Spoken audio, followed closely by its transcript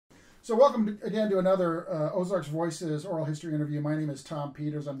So welcome again to another Ozarks Voices oral history interview. My name is Tom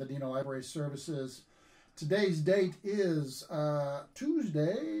Peters. I'm the Dean of Library Services. Today's date is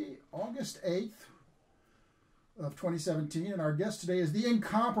Tuesday, August 8th of 2017, and our guest today is the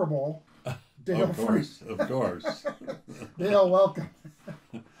incomparable Dale Freeman. Of course. Dale, welcome.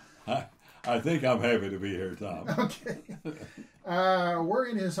 I think I'm happy to be here, Tom. Okay. We're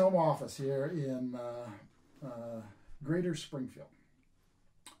in his home office here in Greater Springfield.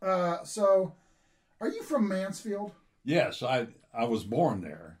 So, are you from Mansfield? Yes, I was born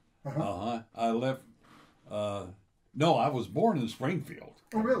there. I left. No, I was born in Springfield.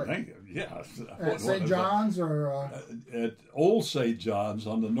 Oh, really? Thank you. Yes. At St. John's or? At Old St. John's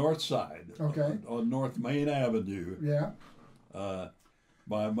on the north side. Okay. On North Main Avenue. Yeah.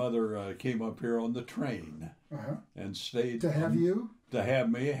 My mother came up here on the train and stayed. To have you? To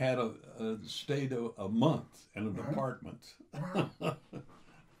have me. Had stayed a month in an apartment. Wow.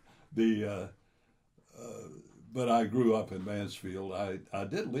 But I grew up in Mansfield. I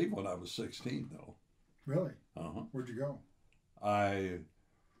did leave when I was 16, though. Really? Where'd you go? I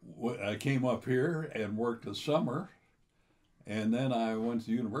came up here and worked a summer, and then I went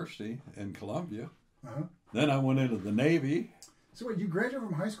to university in Columbia. Then I went into the Navy. So wait, you graduated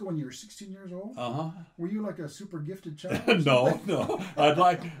from high school when you were 16 years old? Were you like a super gifted child? No. I'd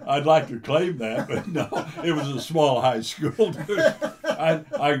like to claim that, but no. It was a small high school.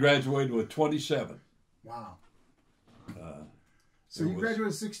 I graduated with 27. Wow. So you graduated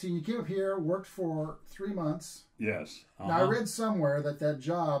at 16. You came up here, worked for 3 months. Yes. Now, I read somewhere that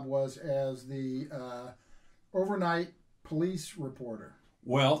job was as the overnight police reporter.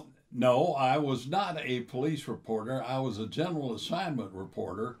 Well, no, I was not a police reporter. I was a general assignment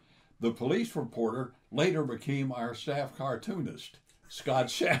reporter. The police reporter later became our staff cartoonist, Scott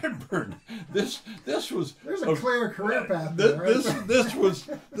Shadburn. This was there's a clear career path there, right?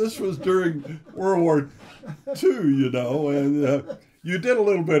 This was during World War II, you know, and you did a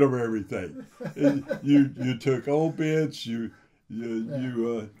little bit of everything. You took obits.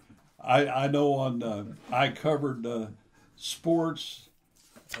 I know I covered sports.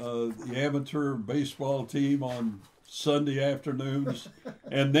 The amateur baseball team on Sunday afternoons,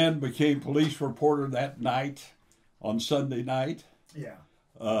 and then became police reporter that night on Sunday night. Yeah.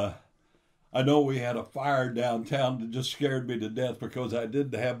 I know we had a fire downtown that just scared me to death because I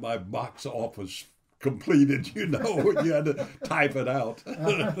didn't have my box office completed, you know, you had to type it out.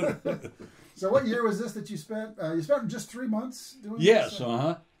 So what year was this that you spent? You spent just 3 months doing this? Yes,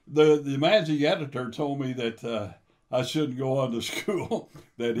 The managing editor told me that I shouldn't go on to school,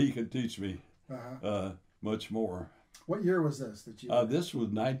 that he could teach me much more. What year was this that you? This was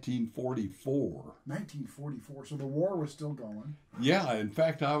 1944. 1944. So the war was still going. Yeah, in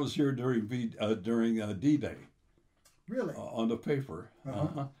fact, I was here during D-Day. Really? On the paper,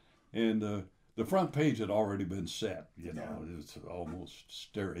 and the front page had already been set. You know, it's almost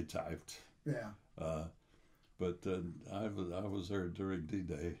stereotyped. Yeah. But I was there during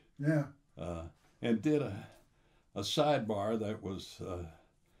D-Day. Yeah. And did a sidebar that was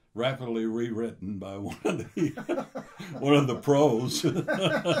rapidly rewritten by one of the pros.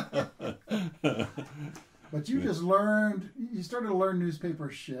 But you just learned. You started to learn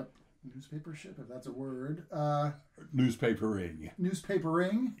newspapership, if that's a word. Newspapering.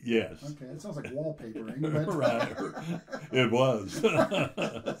 Newspapering. Yes. Okay, it sounds like wallpapering. But Right. It was.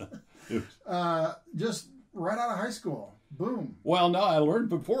 Just right out of high school. Boom. Well, no, I learned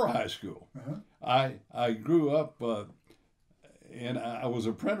before high school. I grew up, and I was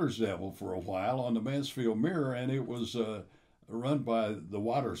a printer's devil for a while on the Mansfield Mirror, and it was run by the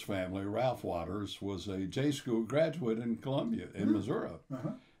Waters family. Ralph Waters was a J School graduate in Columbia, in Missouri.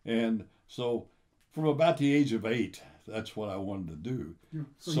 And so from about the age of 8, that's what I wanted to do.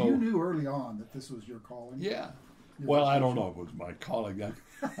 So you knew early on that this was your calling? Yeah. Well, I don't know if it was my calling.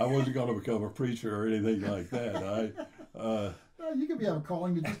 I wasn't going to become a preacher or anything like that. You can have a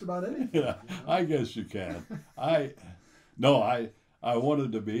calling to just about anything. Yeah, I guess you can. I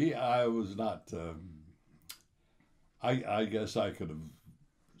wanted to be. I was not. I guess I could have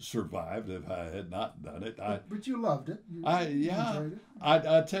survived if I had not done it. But you loved it. You enjoyed it.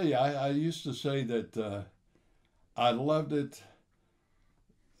 I tell you, I used to say that I loved it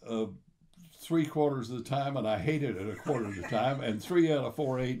 3/4 of the time, and I hated it 1/4 of the time, and 3 out of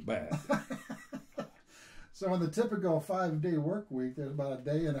 4 ain't bad. So in the typical 5-day work week, there's about a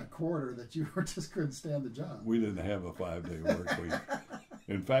day and a quarter that you just couldn't stand the job. We didn't have a 5-day work week.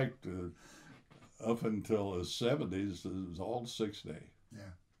 In fact, up until the 70s, it was all 6-day.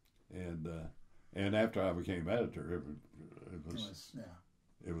 Yeah. And after I became editor,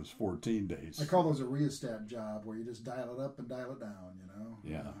 it was 14 days. I call those a rheostat job, where you just dial it up and dial it down, you know?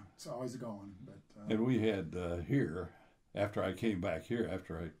 Yeah. It's always going. But and we had here, after I came back here,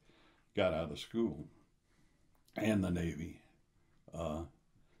 after I got out of school and the Navy, and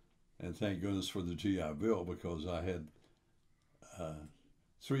thank goodness for the GI Bill, because I had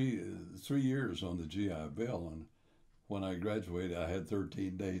 3 years on the GI Bill, and when I graduated, I had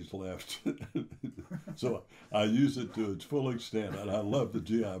 13 days left. So I used it to its full extent, and I love the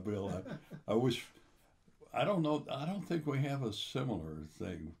GI Bill. I wish, I don't know, I don't think we have a similar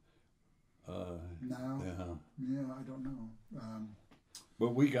thing. No. Yeah, I don't know.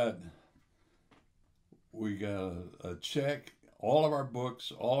 But we got a check, all of our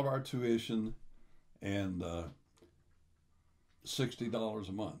books, all of our tuition, and $60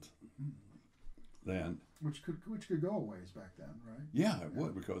 a month. Then. Which could go a ways back then, right? Yeah, it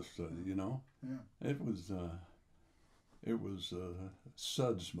would, because you know, yeah, it was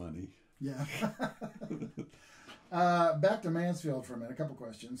suds money. Yeah. Back to Mansfield for a minute. A couple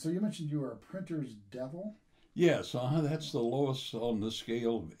questions. So you mentioned you were a printer's devil. Yes, that's the lowest on the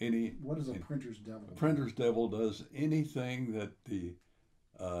scale of any. What is a printer's devil? A printer's devil does anything that the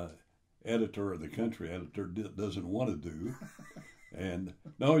editor or the country editor doesn't want to do. And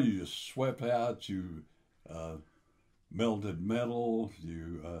no, you just swept out, you melted metal,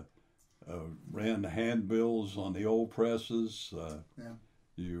 you ran handbills on the old presses,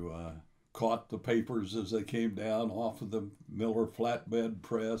 you caught the papers as they came down off of the Miller flatbed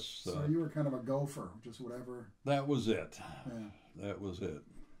press. So you were kind of a gopher, just whatever. That was it. Yeah. That was it.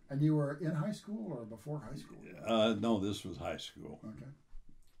 And you were in high school or before high school? No, this was high school. Okay.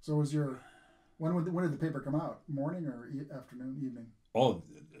 So was your, when did the paper come out? Morning or afternoon, evening? Oh,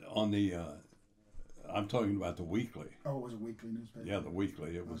 on the, I'm talking about the weekly. Oh, it was a weekly newspaper? Yeah, the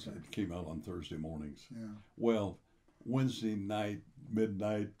weekly. It was. Okay. It came out on Thursday mornings. Yeah. Well, Wednesday night,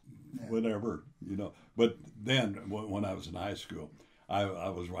 midnight, whatever, you know. But then, when I was in high school, I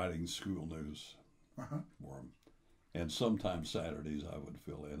was writing school news for them. And sometimes Saturdays I would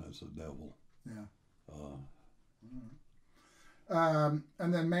fill in as a devil. Yeah.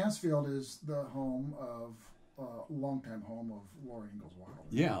 And then Mansfield is the home of, longtime home of Laura Ingalls Wilder.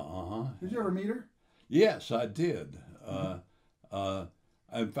 Yeah, Did you ever meet her? Yes, I did.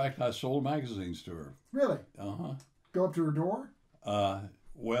 In fact, I sold magazines to her. Really? Go up to her door?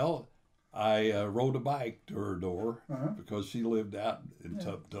 Well, I rode a bike to her door because she lived out in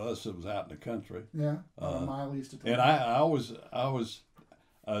to us. It was out in the country. Yeah, a mile east of town. And I was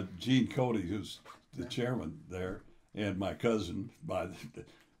Gene Cody, who's the chairman there, and my cousin. I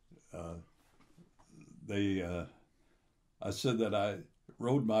said that I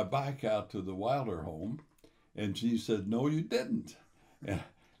rode my bike out to the Wilder home, and she said, "No, you didn't." And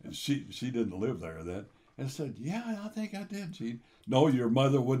she didn't live there then. And I said, "Yeah, I think I did, Gene." "No, your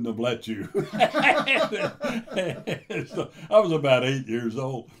mother wouldn't have let you." So I was about 8 years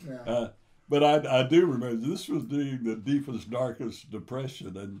old. Yeah. But I do remember, this was during the deepest, darkest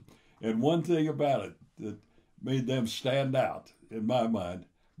depression. And one thing about it that made them stand out, in my mind,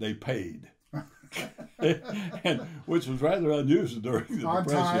 they paid. Which was rather unusual during the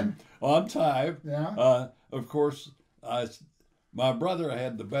depression. On time. Yeah. Of course, my brother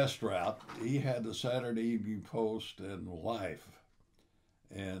had the best route. He had the Saturday Evening Post and Life.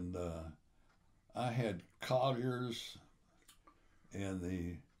 And I had Collier's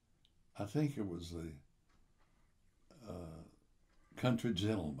and I think it was the Country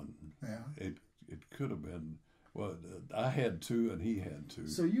Gentleman. Yeah. It could have been. Well, I had two and he had two.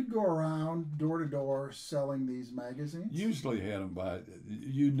 So you'd go around door to door selling these magazines? Usually had them by,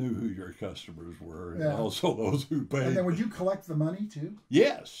 you knew who your customers were, and Yeah. also those who paid. And then would you collect the money too?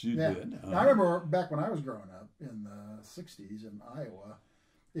 Yes, you did. Now, I remember back when I was growing up in the 60s in Iowa,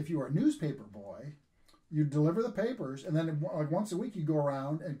 if you were a newspaper boy, you'd deliver the papers, and then like once a week you'd go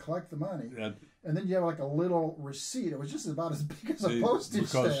around and collect the money. And then you have like a little receipt. It was just about as big as a postage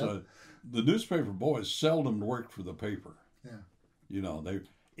stamp. Because the newspaper boys seldom worked for the paper. Yeah. You know, they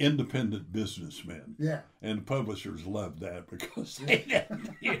independent businessmen. Yeah. And the publishers loved that because they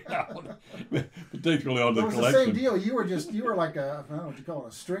didn't, you know, particularly on the collection. It was the same deal. You were like a, I don't know what you call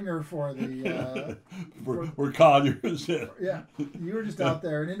it, a stringer for the... for Colliers. Yeah. You were just out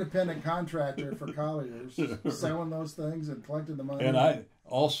there, an independent contractor for Colliers, selling those things and collecting the money. And I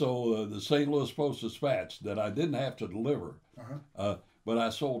also, the St. Louis Post-Dispatch, that I didn't have to deliver, but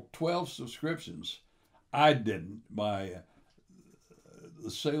I sold 12 subscriptions. I didn't. The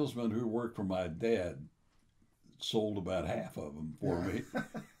salesman who worked for my dad sold about half of them for me,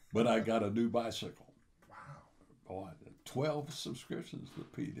 but I got a new bicycle. Wow. Boy, 12 subscriptions to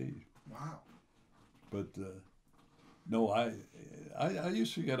PD. Wow. But no, I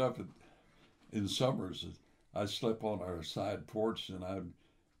used to get up in summers. I slept on our side porch, and I'd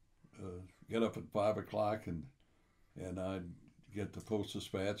get up at 5 o'clock and I'd get the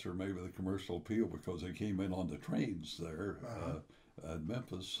Post-Dispatch or maybe the Commercial Appeal because they came in on the trains there at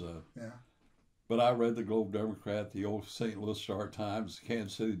Memphis. But I read the Globe Democrat, the old St. Louis Star-Times, the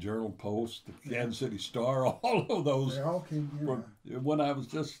Kansas City Journal-Post, the Kansas City Star, all of those. They all came from when I was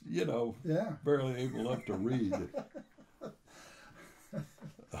just, barely able enough to read.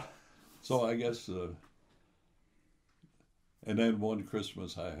 So I guess, and then one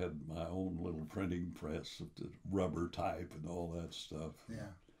Christmas I had my own little printing press with the rubber type and all that stuff.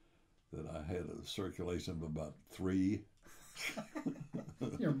 Yeah. That I had a circulation of about 3.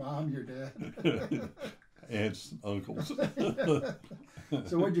 Your mom, your dad, aunts, uncles.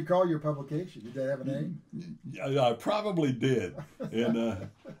 So what'd you call your publication? Did that have a name? I probably did, and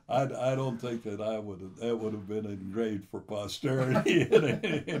I don't think that would have been engraved for posterity in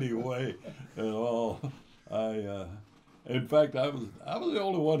any way at all. In fact, I was the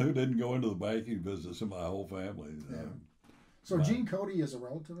only one who didn't go into the banking business in my whole family. Yeah. So Gene Cody is a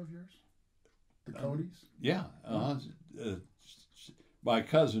relative of yours? The Codys? Yeah. My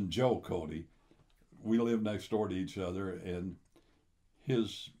cousin Joe Cody, we lived next door to each other, and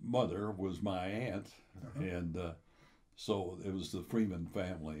his mother was my aunt, and so it was the Freeman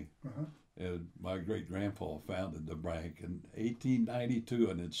family. And my great-grandpa founded the bank in 1892,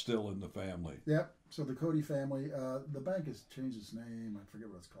 and it's still in the family. Yep. So the Cody family, the bank has changed its name. I forget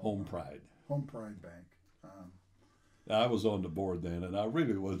what it's called. Home Pride. Home Pride Bank. I was on the board then, and I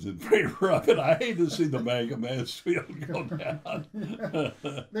really was in favor of it. I hate to see the Bank of Mansfield go down.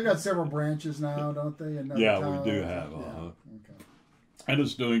 They got several branches now, don't they? Yeah, we do have. Okay. And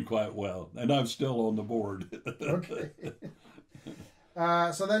it's doing quite well, and I'm still on the board. Okay.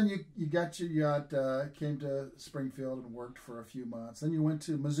 So then you came to Springfield and worked for a few months. Then you went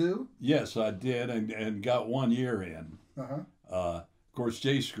to Mizzou? Yes, I did, and got 1 year in. Of course,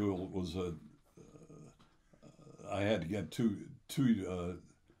 J School was I had to get two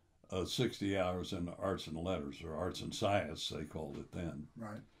 60 hours in arts and letters, or arts and science, they called it then.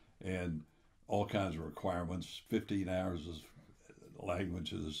 Right. And all kinds of requirements, 15 hours of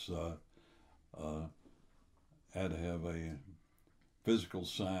languages, had to have a physical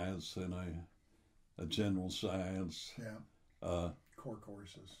science and a general science. Yeah. Core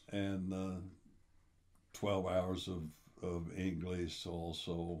courses. And 12 hours of English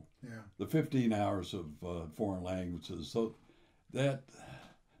also. Yeah. The 15 hours of foreign languages. So that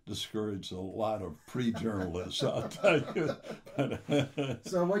discouraged a lot of pre-journalists, I'll tell you.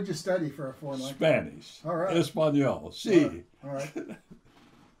 So what did you study for a foreign language? Spanish. All right. Espanol. Sí. All right.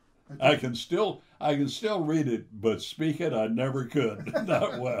 I can still read it, but speak it I never could.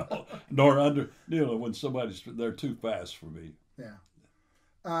 Not well. Nor when they're too fast for me. Yeah.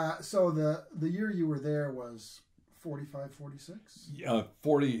 So the year you were there was 45, 46? Yeah,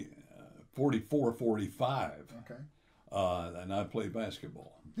 44, 45. Okay. And I played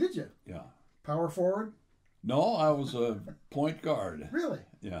basketball. Did you? Yeah. Power forward? No, I was a point guard. Really?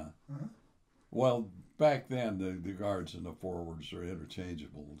 Yeah. Well, back then the guards and the forwards are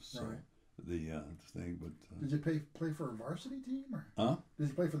interchangeable. So right. The thing, but did you play for a varsity team or? Huh? Did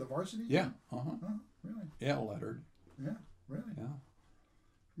you play for the varsity team? Yeah. Oh, really? Yeah, lettered. Yeah, really. Yeah.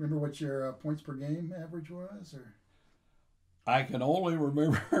 Remember what your points per game average was, or? I can only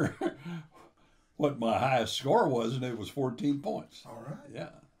remember what my highest score was, and it was 14 points. All right. Yeah.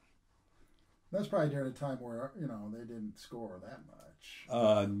 That's probably during a time where they didn't score that much.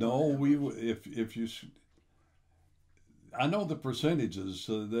 No, if you, I know the percentages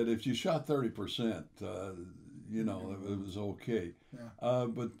that if you shot 30%, it was okay. Yeah.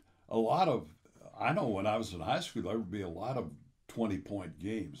 But a lot of, I know when I was in high school, there would be a lot of 20-point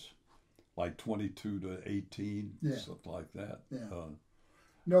games, like 22 to 18, something like that. Yeah.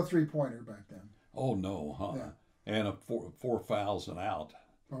 No 3-pointer back then. Oh no, huh? Yeah. And four fouls and out.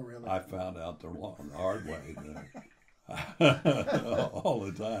 Oh really? I found out the hard way. All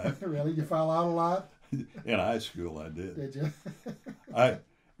the time. Really? You foul out a lot? In high school, I did. Did you?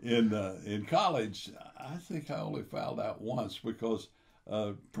 In college, I think I only fouled out once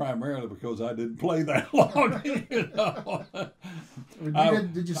primarily because I didn't play that long.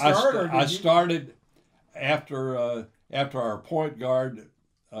 Did you start? I started after our point guard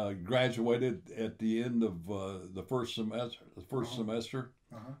graduated at the end of the first semester.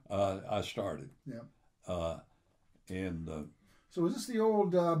 I started. Yeah. So was this the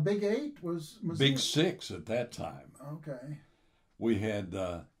old Big 8? Was Big 6 at that time? Okay. We had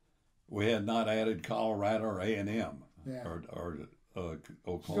not added Colorado or A&M or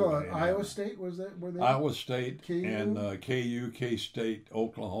Oklahoma. So Iowa State was that? Were they? Iowa State KU? And KU, K-State,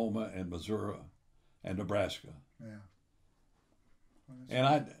 Oklahoma, and Missouri, and Nebraska. Yeah.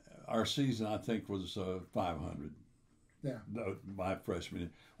 And our season, I think, was 500. Yeah. My freshman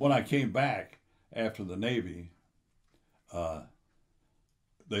year. When I came back after the Navy,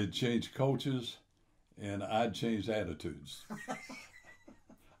 they'd changed coaches, and I'd changed attitudes.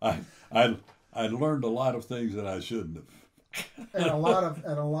 I learned a lot of things that I shouldn't have. And a lot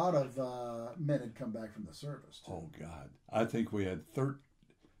of men had come back from the service too. Oh God, I think we had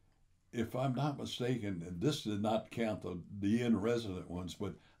if I'm not mistaken, and this did not count the in-resident ones,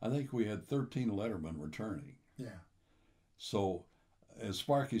 but I think we had 13 lettermen returning. Yeah. So, as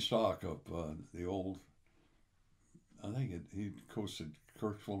Sparky Stock of the old, I think he coached at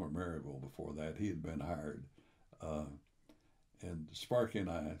Kirksville or Maryville before that. He had been hired, and Sparky and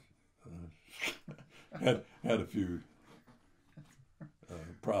I had a few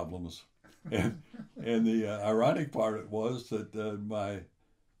problems, and the ironic part was that my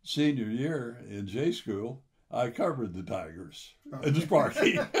senior year in J school, I covered the Tigers and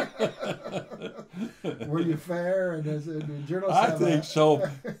Sparky. Were you fair? And does the journalists I think so.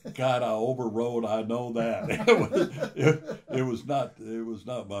 God, I overrode. I know that it was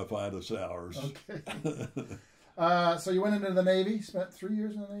not my finest hours. Okay. So you went into the Navy. Spent 3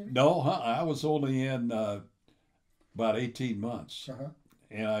 years in the Navy. No, I was only in about 18 months,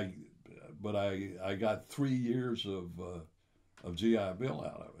 and I got 3 years of GI Bill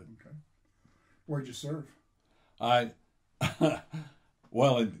out of it. Okay. Where'd you serve?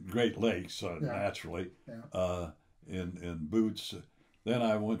 Well, in Great Lakes, naturally, in Boots. Then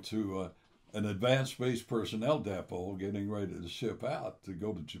I went to an advanced base personnel depot, getting ready to ship out to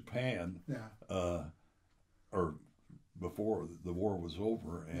go to Japan, or before the war was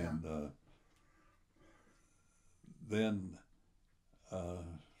over, and then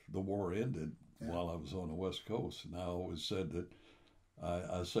the war ended while I was on the West Coast, and I always said that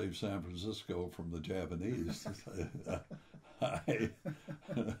I saved San Francisco from the Japanese.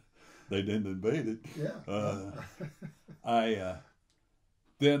 They didn't invade it.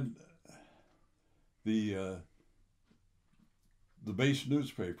 Then the base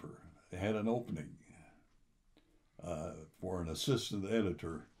newspaper had an opening for an assistant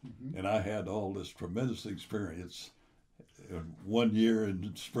editor, and I had all this tremendous experience. 1 year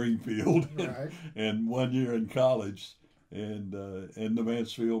in Springfield, and 1 year in college, and in the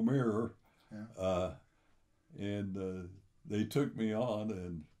Mansfield Mirror, and they took me on,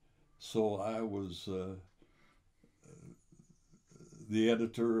 and so I was the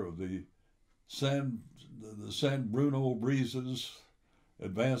editor of the San Bruno Breezes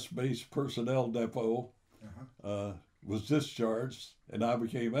Advanced Base Personnel Depot. Was discharged, and I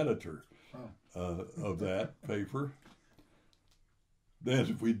became editor of that paper.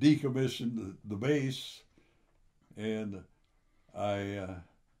 Then we decommissioned the base, and I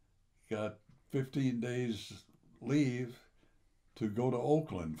got 15 days leave to go to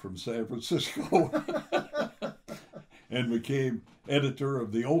Oakland from San Francisco and became editor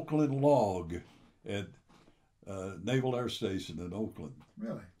of the Oakland Log at Naval Air Station in Oakland.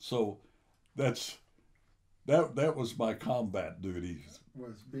 Really? So that was my combat duties.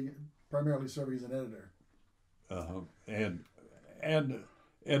 Was being primarily serving as an editor. And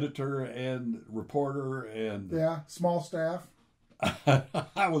editor and reporter and small staff.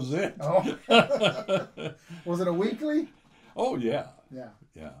 I was it. Oh. Was it a weekly? Oh yeah.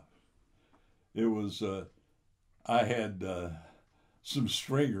 Yeah. It was. I had some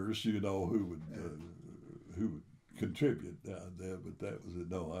stringers, who would contribute down there, but that was it.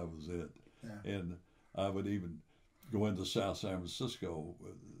 No, I was it. Yeah. And I would even go into South San Francisco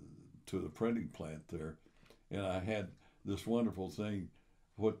to the printing plant there, and I had this wonderful thing,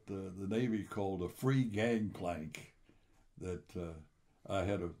 what the Navy called a free gangplank, that I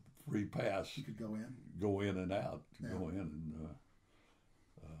had a free pass. You could go in and out, go in, and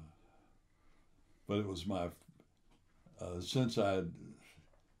but it was my since I'd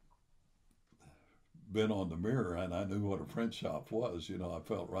been on the Mirror and I knew what a print shop was, I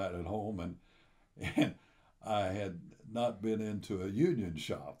felt right at home, and I had not been into a union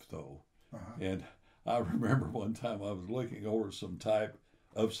shop though, and I remember one time I was looking over some type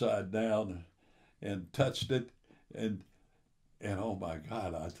upside down and touched it, and oh my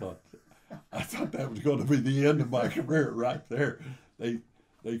God, I thought that was going to be the end of my career right there.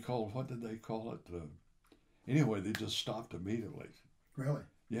 They called, what did they call it? Anyway, they just stopped immediately. Really?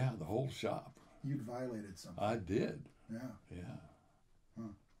 Yeah, the whole shop. You'd violated something. I did. Yeah.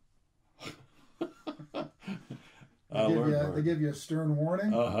 They give you a stern warning?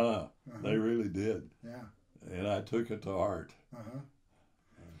 They really did. Yeah. And I took it to heart. I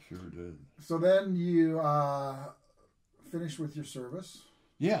sure did. So then you finished with your service?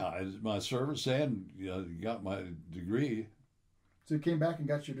 Yeah, my service, and got my degree So you came back and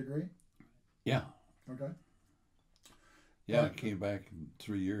got your degree? Yeah. Okay. Yeah, I came back in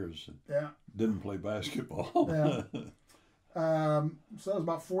 3 years. And yeah. Didn't play basketball. Yeah. So that was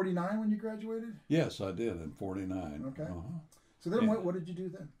about 49 when you graduated? Yes, I did in 49. Okay. So then what did you do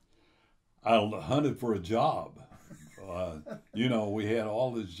then? I hunted for a job. You know, we had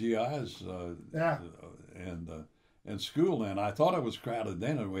all these GIs and school, and I thought it was crowded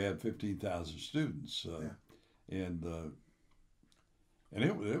then, and we had 15,000 students. And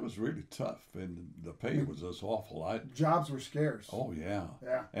it was really tough, and the pay was just awful. Jobs were scarce. Oh, yeah.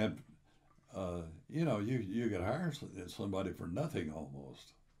 Yeah. And, you know, you could hire somebody for nothing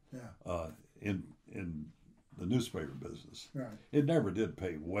almost. Yeah. In the newspaper business. Right. It never did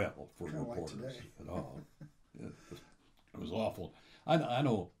pay well for Kinda reporters like today. at all. It was awful. I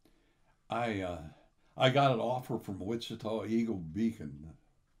know. I got an offer from Wichita Eagle Beacon.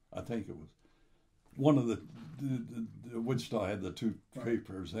 I think it was one of the Wichita had the two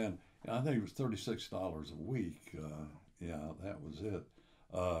papers then. And I think it was $36 a week. Yeah, that was it.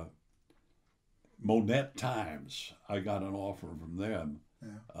 Monette Times. I got an offer from them.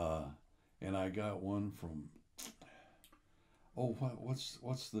 Yeah. And I got one from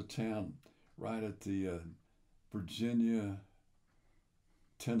what's the town right at the Virginia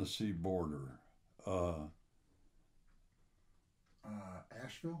Tennessee border?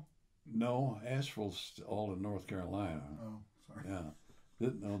 Asheville? No, Asheville's all in North Carolina. Oh, sorry. Yeah.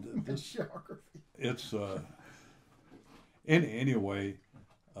 This geography. It's anyway,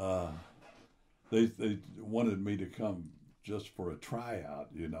 they wanted me to come just for a tryout,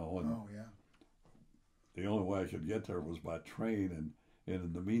 you know, and oh yeah. the only way I could get there was by train, and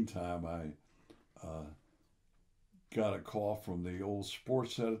in the meantime I got a call from the old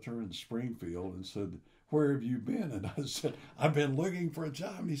sports editor in Springfield and said, "Where have you been?" And I said, "I've been looking for a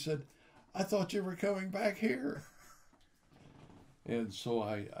job." And he said, "I thought you were coming back here." And so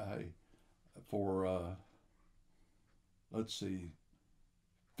I for let's see,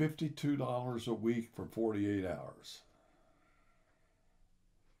 $52 a week for 48 hours.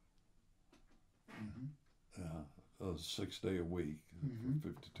 Mm-hmm. Yeah, a 6 day a week for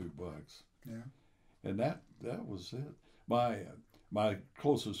 $52. Yeah. And that was it. My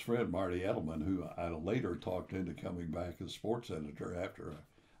closest friend, Marty Edelman, who I later talked into coming back as sports editor after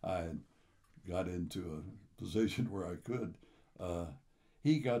I got into a position where I could,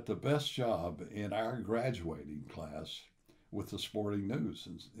 he got the best job in our graduating class with the Sporting News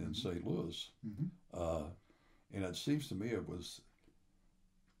in St. Louis. Mm-hmm. And it seems to me it was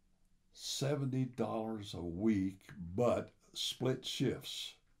 $70 a week, but split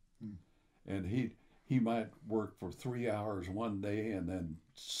shifts. Mm. And he might work for 3 hours one day and then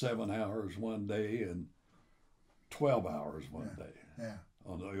 7 hours one day and 12 hours one day. Yeah.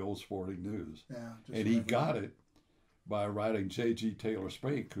 On the old Sporting News. Yeah. And he got it by writing J.G. Taylor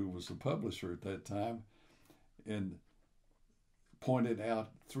Spink, who was the publisher at that time, and pointed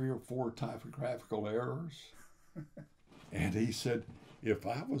out 3 or 4 typographical errors. And he said, "If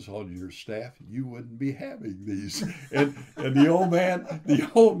I was on your staff, you wouldn't be having these." And the old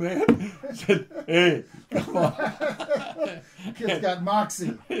man said, "Hey, come on." Kid's got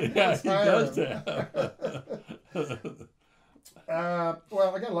moxie. Yeah, he does that.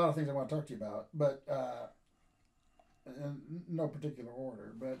 Well, I got a lot of things I want to talk to you about, but in no particular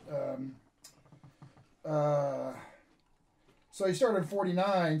order. But so you started in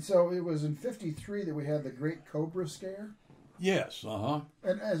 49. So it was in 53 that we had the Great Cobra Scare. Yes,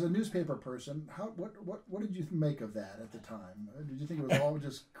 And as a newspaper person, what did you make of that at the time? Did you think it was all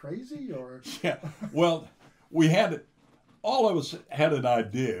just crazy, or? Yeah. Well, all of us had an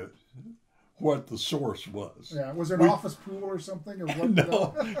idea what the source was. Yeah. Was there an office pool or something? Or what?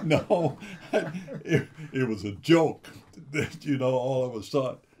 No. It was a joke that, you know, all of us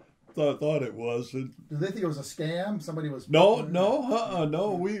thought it was. And did they think it was a scam? Somebody was. No.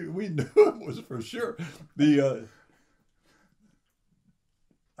 We knew it was for sure.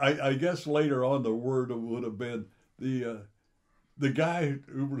 I guess later on the word would have been the guy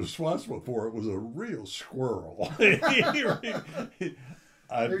who was responsible for it was a real squirrel. He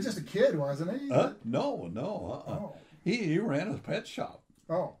was just a kid, wasn't he? No. Oh. He ran a pet shop.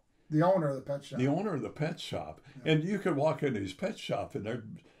 Oh, the owner of the pet shop. The owner of the pet shop. Yeah. And you could walk into his pet shop and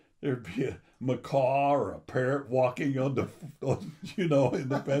there'd be a macaw or a parrot walking in the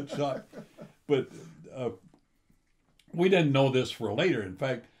pet shop. But we didn't know this for later. In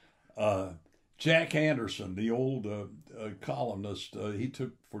fact, Jack Anderson, the old columnist, he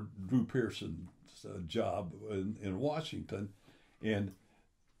took for Drew Pearson's job in Washington, and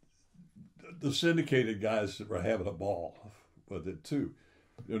the syndicated guys were having a ball with it too.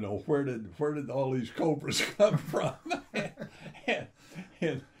 you know, where did all these cobras come from?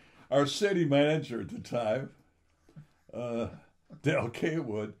 and our city manager at the time, Dale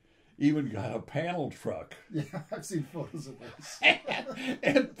Kaywood, even got a panel truck. Yeah, I've seen photos of this.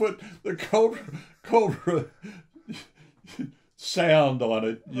 and put the cobra sound on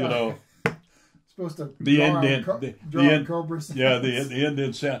it, you know. Supposed to the indent, cobra sounds. Yeah, the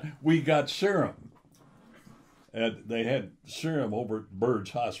indent sound. We got serum. And they had serum over at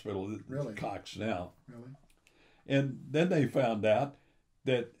Bird's Hospital, Really? Cox now. Really? And then they found out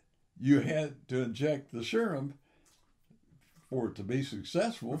that you had to inject the serum for it to be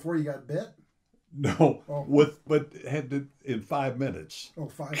successful. Before you got bit? No, Oh. but had to in 5 minutes. Oh,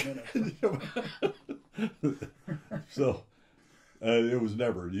 5 minutes. So it was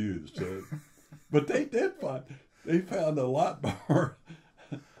never used. But they found a lot more.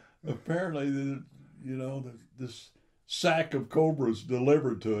 Apparently, you know, this sack of cobras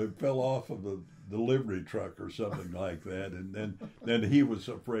delivered to him fell off of a delivery truck or something like that, and then he was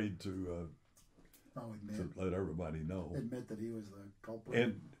afraid to let everybody know. Admit that he was the culprit.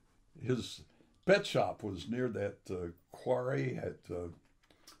 And his pet shop was near that quarry at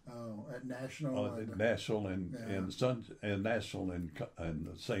National National and National in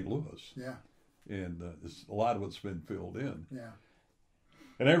St. Louis. Yeah. And a lot of it's been filled in. Yeah.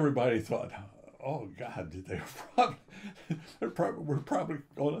 And everybody thought, oh God, we're probably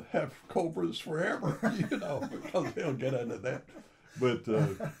going to have cobras forever, you know, because they'll get into that. But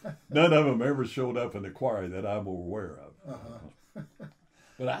none of them ever showed up in the quarry that I'm aware of. Uh-huh.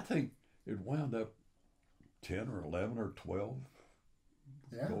 But I think it wound up 10 or 11 or 12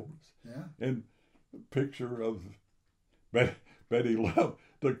 cobras. Yeah. And a picture of Betty Love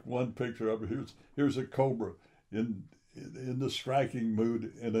took one picture of it. Here's a cobra in the striking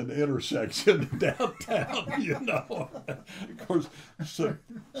mood in an intersection downtown, you know. Of course, so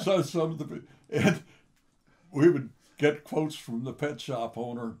some of the, and we would get quotes from the pet shop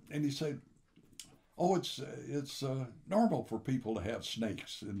owner, and he said, "Oh, it's normal for people to have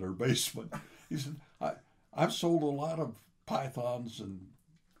snakes in their basement." He said, "I've sold a lot of pythons and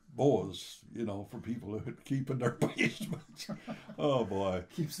boas, you know, for people to keep in their basements." Oh boy,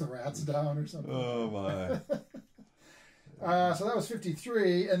 keeps the rats down or something. Oh my. So that was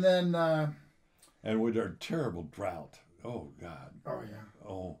 53, and then... and with our terrible drought. Oh, God. Oh, yeah.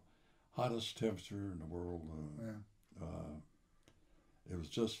 Oh, hottest temperature in the world. It was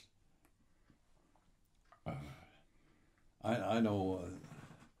just... I know,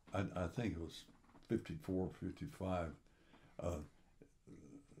 I think it was 54, 55.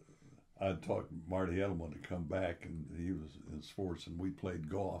 I talked Marty Edelman to come back, and he was in sports, and we played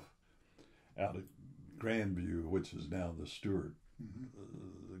golf out at Grandview, which is now the Stewart,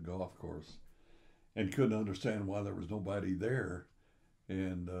 the golf course, and couldn't understand why there was nobody there.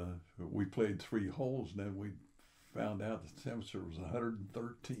 And we played 3 holes, and then we found out the temperature was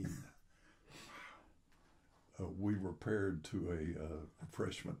 113. We repaired to a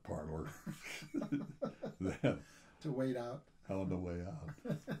refreshment parlor then, to wait out. On the way out.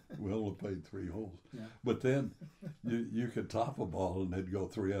 We only played 3 holes. Yeah. But then you could top a ball and it'd go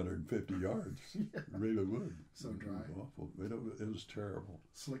 350 yards. Yeah. It really would. So dry. It was awful. It was terrible.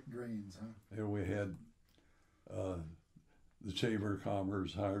 Slick greens, huh? And we had the Chamber of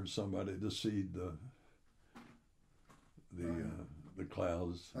Commerce hired somebody to seed the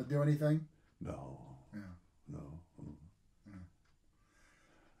clouds. Not do anything? No. Yeah. No.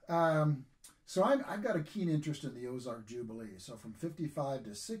 Yeah. So I've got a keen interest in the Ozark Jubilee. So from 55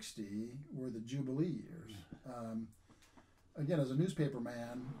 to 60 were the Jubilee years. Again, as a newspaper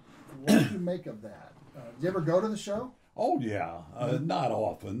man, what do you make of that? Did you ever go to the show? Oh, yeah. Not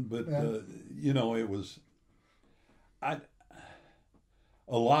often, but, you know, it was... a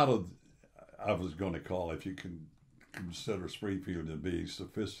lot of... I was going to call, if you can consider Springfield to be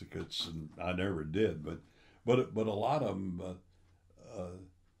sophisticates, and I never did, but a lot of them...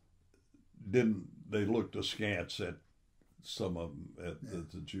 they looked askance at some of them at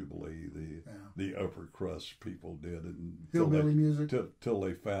the Jubilee, the upper crust people did, and hillbilly music till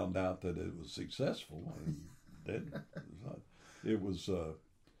they found out that it was successful, and then it was.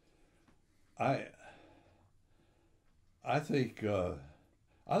 I think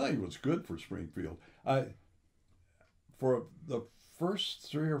it was good for Springfield. For the first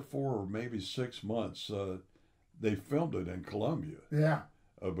 3 or 4 or maybe 6 months, they filmed it in Columbia. Yeah.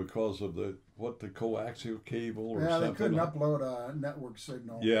 Because of the coaxial cable or something. Yeah, they couldn't upload a network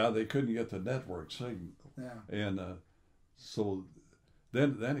signal. Yeah, they couldn't get the network signal. Yeah. And so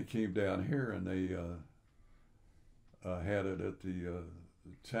then it came down here, and they had it at the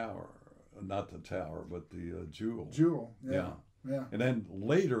tower. Not the tower, but the Jewel. Jewel, yeah. Yeah. And then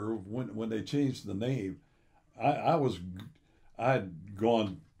later, when they changed the name, I'd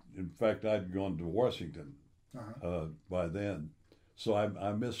gone. In fact, I'd gone to Washington by then, so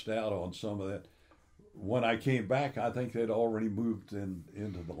I missed out on some of that. When I came back, I think they'd already moved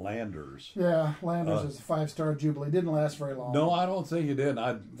into the Landers. Yeah, Landers is a 5-star Jubilee. Didn't last very long. No, I don't think it did.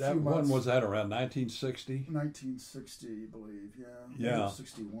 When was that, around 1960? 1960, I believe. Yeah. Yeah.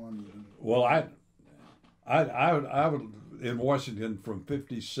 61 even. Well, I would in Washington from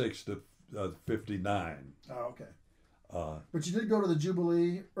 56 to 59. Oh, okay. But you did go to the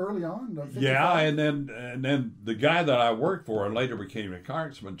Jubilee early on. Yeah, and then the guy that I worked for and later became a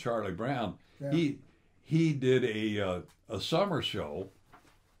congressman, Charlie Brown. Yeah. He did a summer show.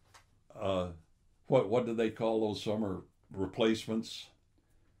 What did they call those summer replacements?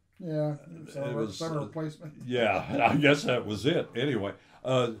 Yeah, summer replacement. Yeah, I guess that was it. Anyway,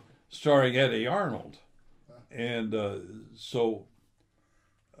 starring Eddie Arnold, and so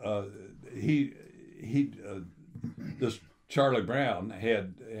this Charlie Brown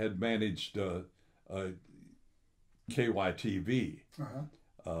had managed KYTV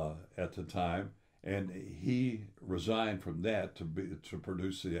at the time. And he resigned from that to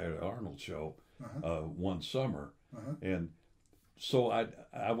produce the Eddie Arnold show one summer, and so I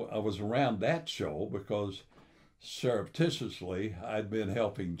was around that show because surreptitiously I'd been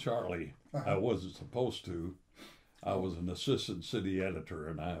helping Charlie. I wasn't supposed to. I was an assistant city editor,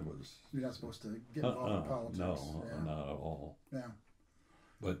 and I was. You're not supposed to get involved in politics. No, not at all. Yeah.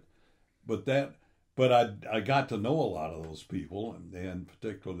 But I got to know a lot of those people, and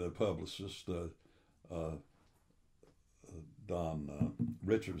particularly the publicist. Don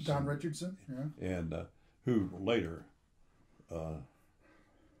Richardson. Don Richardson, yeah. And who later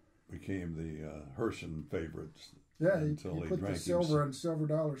became the Herschend favorites. Yeah, he put the silver in Silver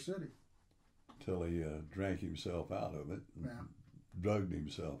Dollar City. Until he drank himself out of it. Drugged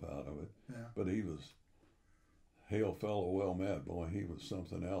himself out of it. Yeah. But he was, hail fellow well met, boy, he was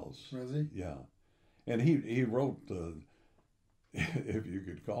something else. Was he? Yeah. And he wrote if you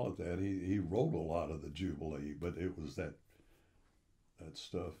could call it that, he wrote a lot of the Jubilee, but it was that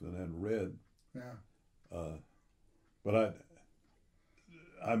stuff. And then Red, but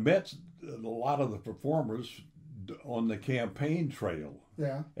I met a lot of the performers on the campaign trail.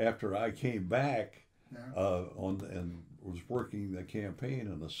 Yeah. After I came back, and was working the campaign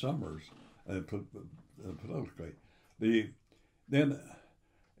in the summers, and politically, then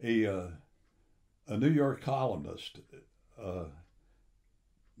a New York columnist.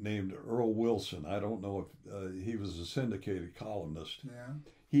 Named Earl Wilson. I don't know if he was a syndicated columnist. Yeah.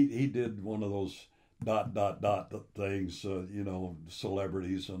 He did one of those ... things,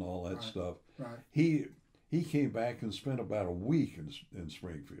 celebrities and all that stuff. Right. He came back and spent about a week in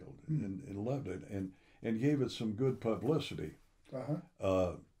Springfield and loved it and gave it some good publicity.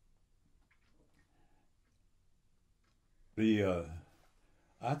 I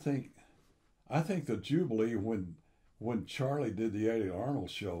think the Jubilee when Charlie did the Eddie Arnold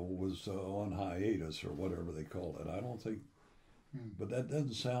show was on hiatus or whatever they call it. I don't think, but that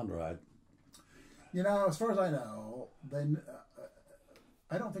doesn't sound right. As far as I know,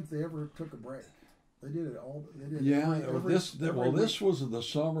 I don't think they ever took a break. They did it all. They did this was the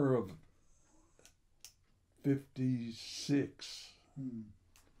summer of '56.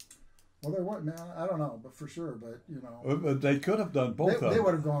 Well, there was, man, I don't know, but for sure, but But they could have done both of them. They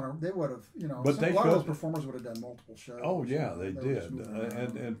would have gone. They would have, But a lot of those performers would have done multiple shows. Oh yeah, they did.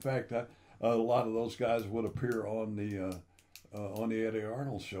 And in fact, a lot of those guys would appear on the Eddie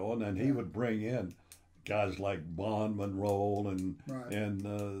Arnold show, and then he would bring in guys like Bon Monroe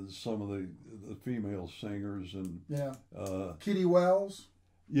and some of the female singers and Kitty Wells.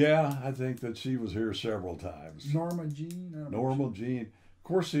 Yeah, I think that she was here several times. Norma Jean. Of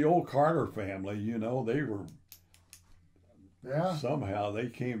course, the old Carter family, they were. Yeah. Somehow they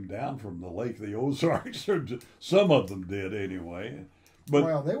came down from the Lake of the Ozarks, or some of them did anyway.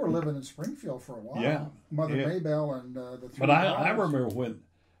 But they were living in Springfield for a while. Yeah. Mother Maybelle and the three. But I remember when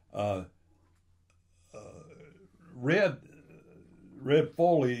Red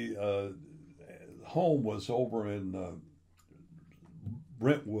Foley home was over in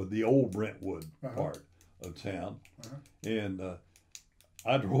Brentwood, the old Brentwood part of town, and.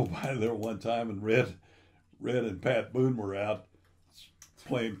 I drove by there one time, and Red and Pat Boone were out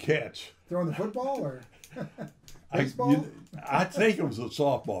playing catch. Throwing the football or baseball? I think it was a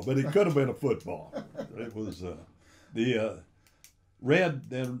softball, but it could have been a football. It was Red.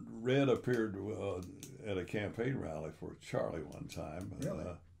 Then Red appeared at a campaign rally for Charlie one time. Really? Do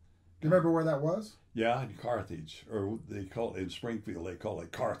you remember where that was? Yeah, in Carthage, or they call it in Springfield. They call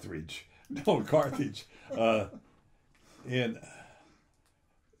it Carthage. No, Carthage. And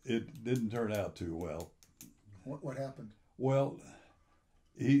it didn't turn out too well. What happened? Well,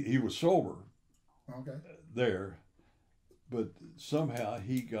 he was sober. Okay. There, but somehow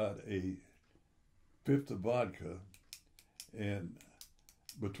he got a fifth of vodka, and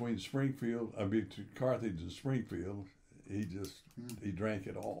between Carthage and Springfield, he drank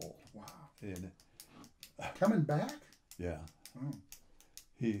it all. Wow. And coming back? Yeah. Oh.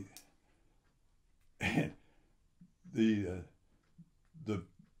 And the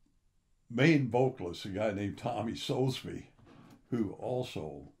main vocalist, a guy named Tommy Soulsby, who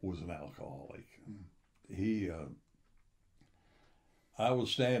also was an alcoholic. I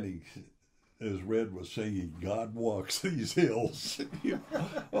was standing as Red was singing "God Walks These Hills."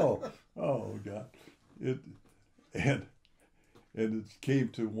 oh God! And it came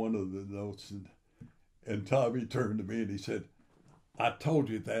to one of the notes, and Tommy turned to me and he said, "I told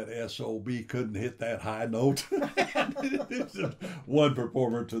you that SOB couldn't hit that high note." One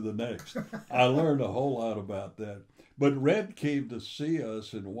performer to the next. I learned a whole lot about that. But Red came to see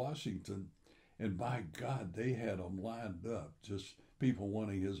us in Washington, and by God, they had him lined up, just people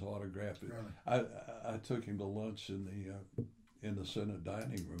wanting his autograph. Really? I took him to lunch in the Senate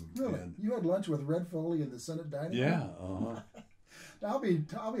dining room. Really? And you had lunch with Red Foley in the Senate dining room? Yeah. Uh-huh. I'll be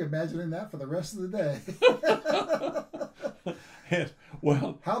imagining that for the rest of the day. And,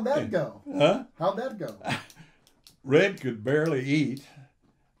 well, how'd that go? Huh? How'd that go? Red could barely eat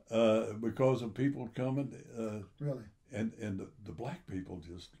because of people coming. Really? And the black people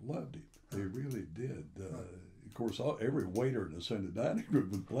just loved him. They really did. Of course, every waiter in the Senate dining room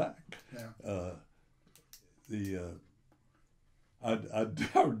was black. Yeah. I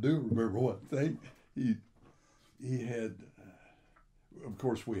do remember one thing. He had. Of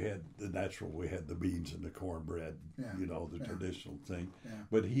course, we had the natural. We had the beans and the cornbread. Yeah. The traditional thing. Yeah.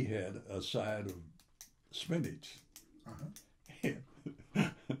 But he had a side of spinach. Uh-huh.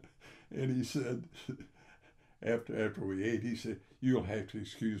 And he said, after we ate, he said, "You'll have to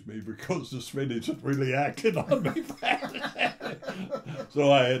excuse me because the spinach had really acted on me."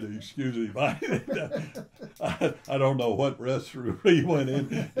 So I had to excuse him. I don't know what restroom he went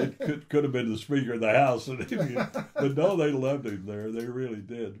in. It could have been the Speaker of the House. But no, they loved him there. They really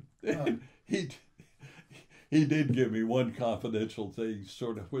did. And he did give me one confidential thing,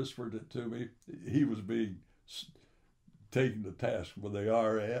 sort of whispered it to me. He was being taken to task with the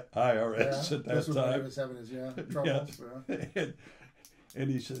IRS at that time. He was having his troubles. Yeah. And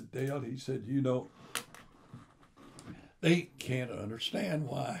he said, "Dale," he said, "they can't understand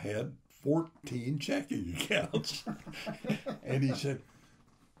why I had 14 checking accounts." And he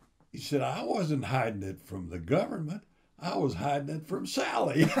said, "I wasn't hiding it from the government. I was hiding it from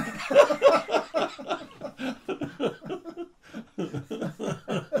Sally."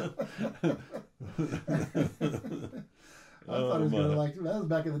 I thought he was going to that was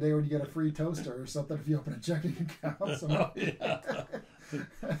back in the day when you get a free toaster or something if you open a checking account. Oh, yeah.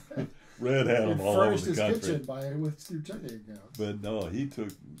 Red had them all over the country. His kitchen with two checking accounts. But no, he took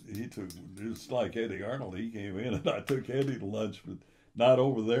just like Eddie Arnold. He came in and I took Eddie to lunch, but not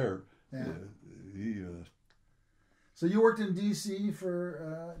over there. Yeah. So you worked in D.C.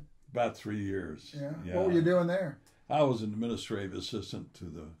 for about 3 years. Yeah. What were you doing there? I was an administrative assistant to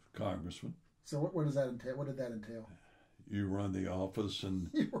the congressman. So what does that entail? What did that entail? You run the office, and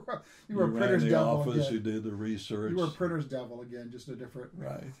you were a printer's devil office. again. You did the research. You were a printer's devil again, just a different.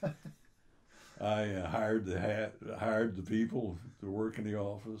 Right. I hired the people to work in the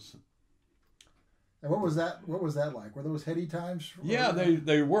office. And what was that like? Were those heady times? Yeah,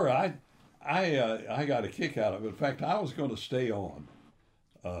 they were. I got a kick out of it. In fact, I was going to stay on,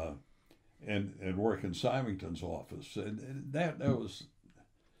 and work in Symington's office, and that was.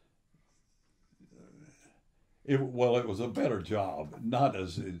 It was a better job, not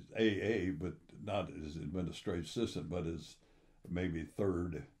as an AA, but not as administrative assistant, but as maybe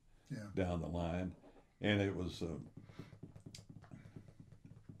third down the line. And it was,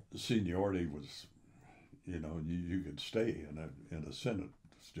 the seniority was, you could stay in a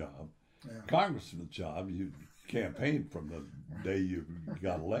senate's job. Yeah. Congressman's job, you campaigned from the day you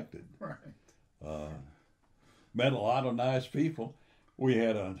got elected. Right. Met a lot of nice people. We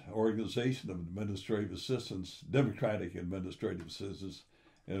had an organization of administrative assistants, Democratic administrative assistants,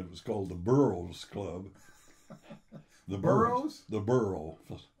 and it was called the Burroughs Club. The Burroughs? The Burrow.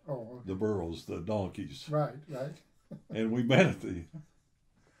 Oh, okay. The Burroughs, the donkeys. Right. And we met at the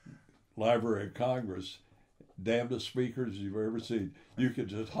Library of Congress. Damnedest speakers you've ever seen. You could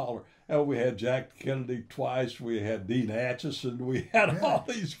just holler. Hell, we had Jack Kennedy twice. We had Dean Acheson. We had all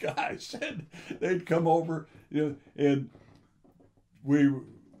these guys. And they'd come over, and we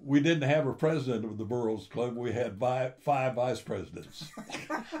we didn't have a president of the Burroughs Club. We had five vice presidents.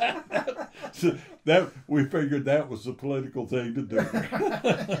 So that we figured that was the political thing to do.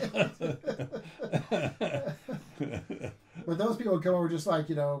 But those people would come over just like,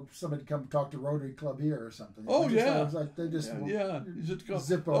 somebody come talk to Rotary Club here or something. Oh, yeah. It was like they just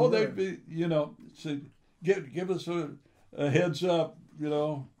zip over. Oh, they'd be, say, give us a heads up,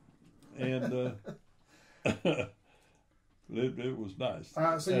 and it was nice.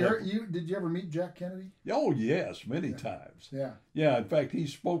 So did you ever meet Jack Kennedy? Oh, yes, many times. Yeah. Yeah, in fact, he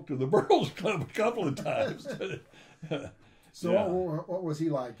spoke to the Burroughs Club a couple of times. So yeah. What was he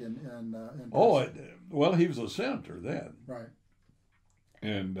like in well, he was a senator then. Right.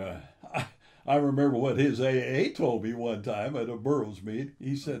 And I remember what his AA told me one time at a Burroughs meet.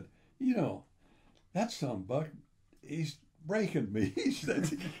 He said, that son Buck, he's breaking me. He said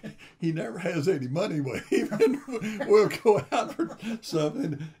he never has any money with him. We'll go out for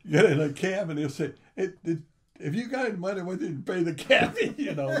something, get in a cab, and he'll say, if you got any money with you to pay the cab,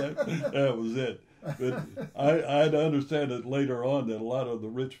 that was it. But I'd understand it later on that a lot of the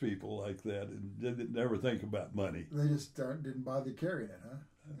rich people like that didn't never think about money. They just didn't bother carrying it, huh?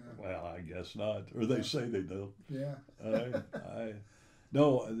 Yeah. Well, I guess not, or they say they don't. Yeah.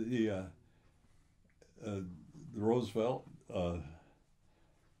 No, the Roosevelt,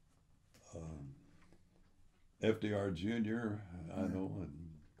 FDR Jr. I know, and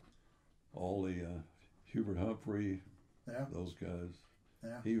all the Hubert Humphrey, those guys.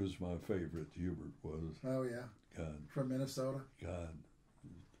 Yeah. He was my favorite. Hubert was. Oh yeah. God. From Minnesota. God.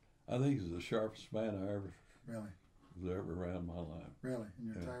 I think he's the sharpest man I ever was ever around my life. Really, in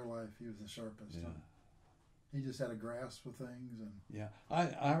your entire life, he was the sharpest. Yeah. He just had a grasp of things, and yeah.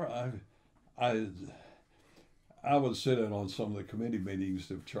 I would sit in on some of the committee meetings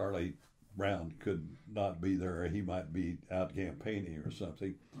if Charlie Brown could not be there, or he might be out campaigning or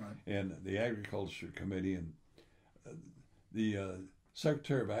something. Right. And the Agriculture Committee and the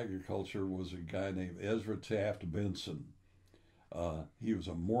Secretary of Agriculture was a guy named Ezra Taft Benson. He was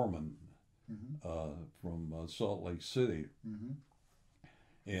a Mormon from Salt Lake City. Mm-hmm.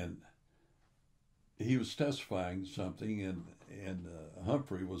 And he was testifying something, and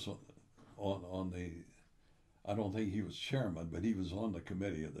Humphrey was on the, I don't think he was chairman, but he was on the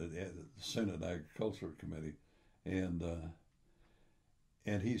committee, the Senate Agriculture Committee. And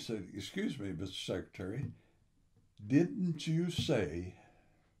he said, "Excuse me, Mr. Secretary, didn't you say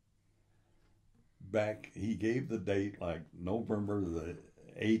back," he gave the date like November the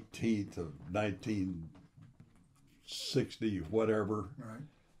 18th of 1960, whatever, right,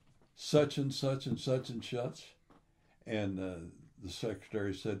 such and such and such and such? And the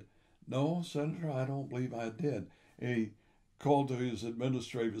secretary said, "No, Senator, I don't believe I did." And he called to his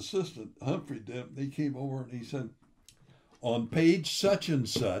administrative assistant, Humphrey did, and he came over and he said, "On page such and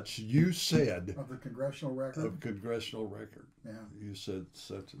such, you said..." Of the congressional record? Of congressional record. Yeah. You said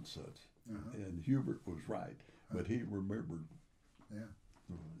such and such. Uh-huh. And Hubert was right, but he remembered. Yeah.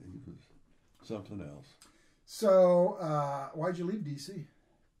 He was something else. So, why'd you leave D.C.?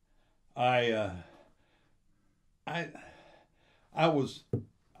 I was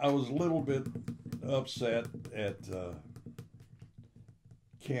a little bit upset at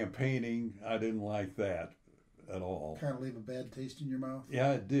campaigning. I didn't like that at all. Kind of leave a bad taste in your mouth?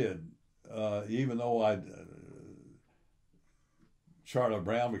 Yeah, it did. Even though Charlie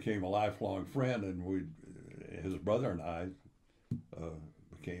Brown became a lifelong friend, and his brother and I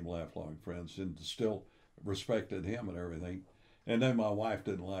became lifelong friends, and still respected him and everything. And then my wife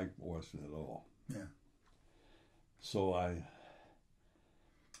didn't like Boston at all. Yeah. So I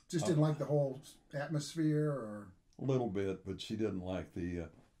just didn't like the whole atmosphere, or a little bit, but she didn't like the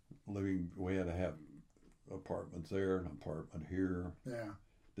living. We had to have apartments there, an apartment here. Yeah.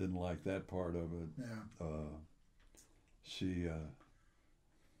 Didn't like that part of it. Yeah. She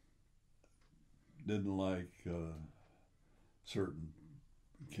didn't like certain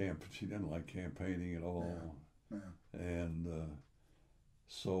she didn't like campaigning at all. Yeah. Yeah. And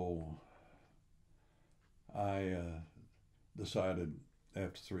so I decided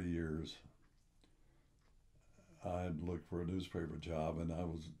after 3 years I'd look for a newspaper job, and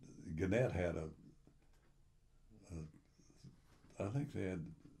Gannett had I think they had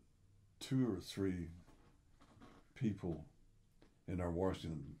 2 or 3 people in our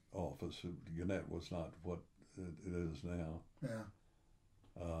Washington office. Gannett was not what it is now. Yeah.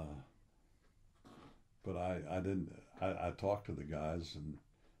 But I didn't. I talked to the guys, and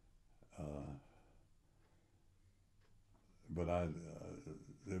but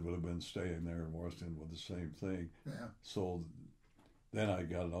it would have been staying there in Washington with the same thing. Yeah. So then I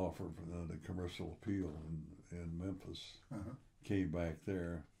got an offer for the commercial appeal in Memphis. Uh-huh. Came back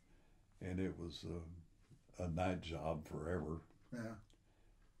there, and it was a night job forever. Yeah.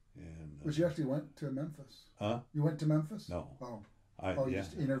 And but you actually went to Memphis. Huh? You went to Memphis? No. Oh. You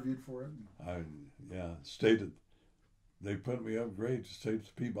just interviewed for it? Stayed at, they put me up great, stayed at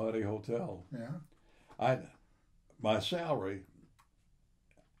the Peabody Hotel. Yeah. My salary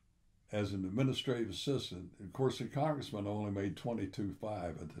as an administrative assistant, of course, the congressman only made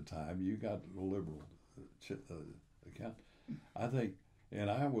 $22,500 at the time. You got the liberal account, I think, and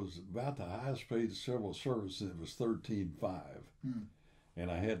I was about the highest paid civil service, and it was $13,500. And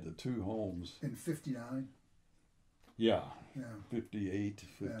I had the two homes. In 59? Yeah. Yeah. 58,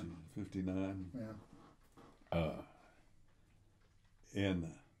 50, yeah. 59. Yeah.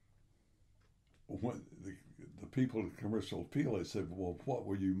 And when the people at Commercial Appeal, they said, well, what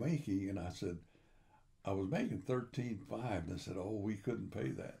were you making? And I said, I was making $13,500. And they said, oh, we couldn't pay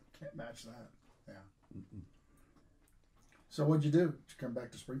that. Can't match that. Yeah. Mm-mm. So what'd you do? Did you come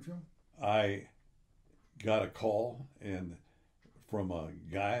back to Springfield? I got a call from a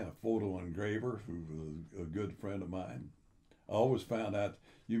guy, a photo engraver, who was a good friend of mine. I always found out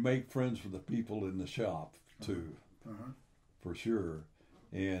you make friends with the people in the shop, too, for sure.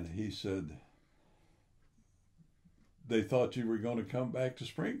 And he said, they thought you were going to come back to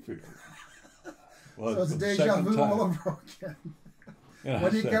Springfield. Well, so it's deja vu all over again. When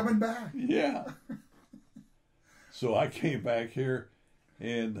are you coming back? Yeah. So I came back here,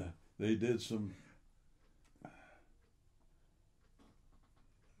 and they did some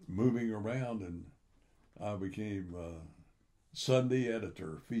moving around, and I became Sunday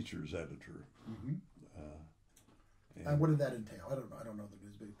editor, features editor. Mm-hmm. And what did that entail? I don't know the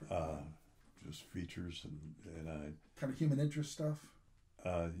newspaper. Just features and I kind of human interest stuff.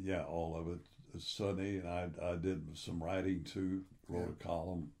 Yeah, all of it. Sunday, and I did some writing too. Wrote a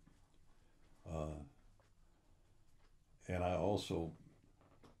column. And I also,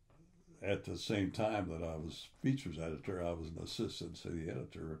 at the same time that I was features editor, I was an assistant city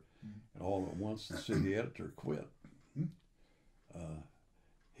editor. And all at once, the city editor quit.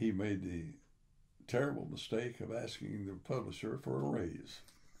 He made the terrible mistake of asking the publisher for a raise.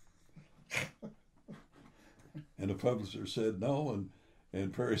 And the publisher said no,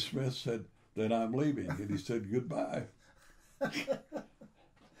 and Perry Smith said, then I'm leaving. And he said goodbye.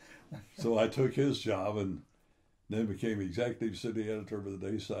 So I took his job and then became executive city editor for the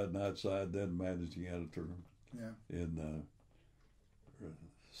day side, night side, then managing editor in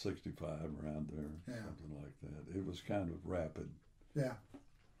 65, around there, something like that. It was kind of rapid. Yeah.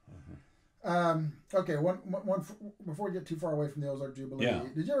 Okay, one before we get too far away from the Ozark Jubilee,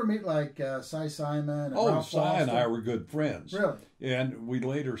 did you ever meet like Cy Simon? And Ralph Cy and Foster? I were good friends. Really? And we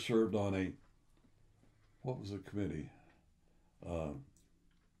later served on what was the committee?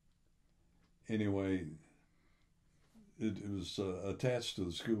 Anyway, it was attached to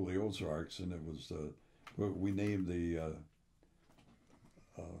the school, the Ozarks, and it was, we named the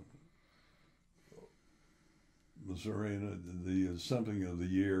Missouri, the something of the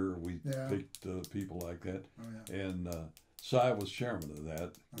year. We picked people like that. Oh, and Cy was chairman of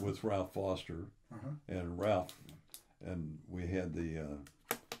that with Ralph Foster. And Ralph, and we had the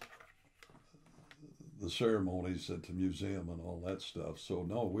ceremonies at the museum and all that stuff. So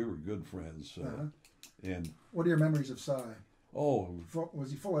no, we were good friends. And what are your memories of Cy? Oh, was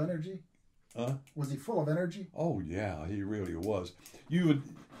he full of energy? Was he full of energy? Oh yeah, he really was.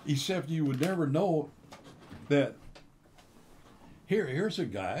 Except you would never know that here's a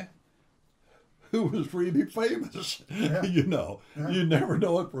guy who was really famous. You you never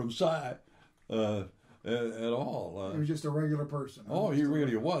know it from Cy at all. He was just a regular person. Oh, he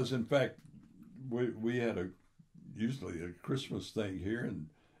really was. In fact, we had usually a Christmas thing here, and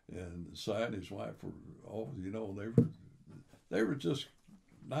Cy and his wife were they were just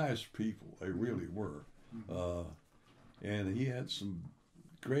nice people. They really were. And he had some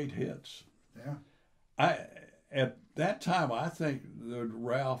great hits. Yeah. At that time, I think that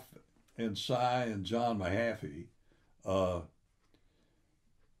Ralph and Cy and John Mahaffey,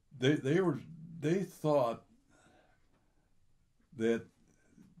 they thought that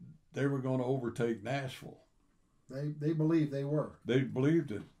they were going to overtake Nashville. They believed they were. They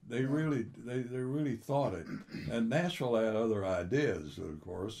believed it. They really thought it. And Nashville had other ideas, of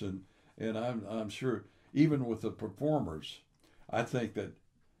course, and I'm sure even with the performers, I think that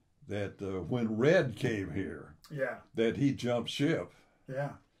when Red came here, that he jumped ship.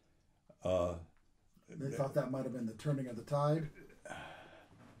 Yeah. They thought that might have been the turning of the tide.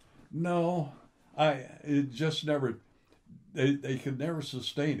 No, it just never. They could never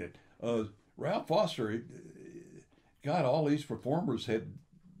sustain it. Ralph Foster, God, all these performers had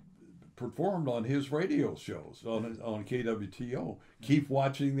performed on his radio shows on KWTO. Keep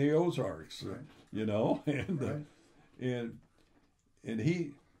watching the Ozarks, right. You know, and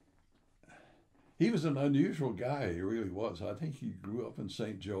he was an unusual guy. He really was. I think he grew up in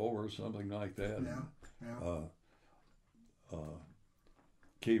St. Joe or something like that. Yeah.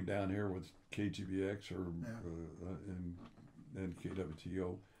 Came down here with KGBX Yeah. and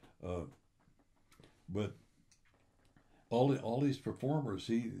KWTO, but all these performers,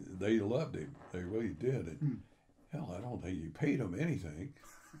 they loved him. They really did. And hell, I don't think he paid them anything.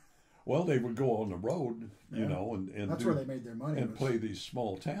 Well, they would go on the road, you know, and that's where they made their money. And play these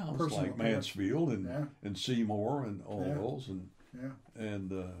small towns like Mansfield and Seymour and all those,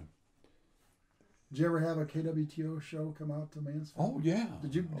 and. Did you ever have a KWTO show come out to Mansfield? Oh yeah.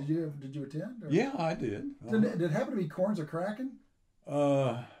 Did you attend? Or? Yeah, I did. Did it happen to be Corns a Crackin'?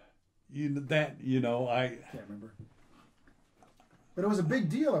 I can't remember. But it was a big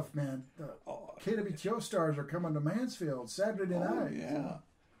deal if the KWTO stars are coming to Mansfield Saturday night. Yeah.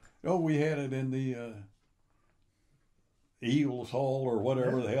 Oh, we had it in the Eagles Hall or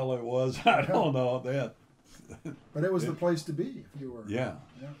whatever the hell it was. I don't know that. But it was the place to be if you were. Yeah.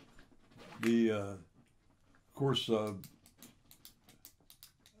 Yeah. Of course,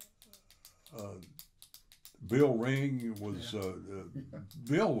 Bill Ring was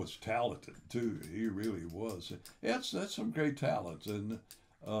Bill was talented too. He really was. That's some great talents, and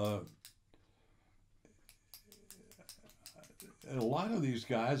a lot of these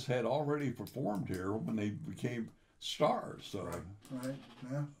guys had already performed here when they became stars. So. Right.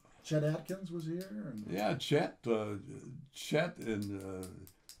 Yeah. Chet Atkins was here. And... Yeah, Chet and.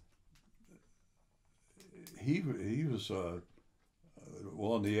 He was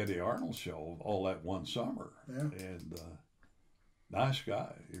on the Eddie Arnold show all that one summer, and nice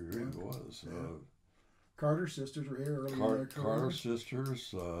guy he really was. Yeah. Carter sisters were here earlier. Carter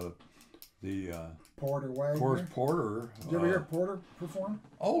sisters, the Porter Wagner. Of course, Porter. Did you ever hear Porter perform?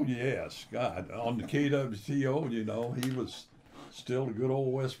 Oh yes, God, on the KWTO, you know, he was still a good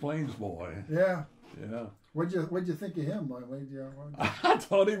old West Plains boy. Yeah. Yeah. What'd you think of him? I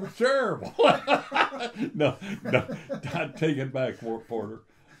thought he was terrible. No, I'd take it back, Porter.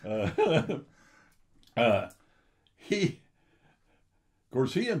 He, of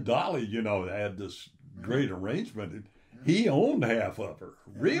course, he and Dolly, you know, had this great arrangement. He owned half of her.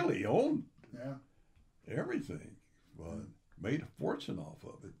 Really owned everything, but made a fortune off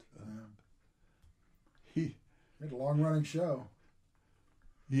of it. He had a long-running show.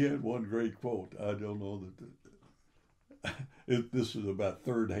 He had one great quote. I don't know that this is about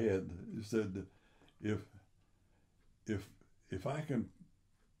third hand. He said, "If I can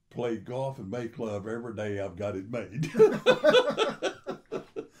play golf and make love every day, I've got it made."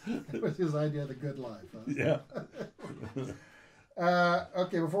 That was his idea of the good life. Huh? Yeah.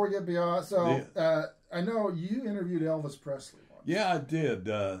 Okay, before we get beyond, I know you interviewed Elvis Presley once. Yeah, I did.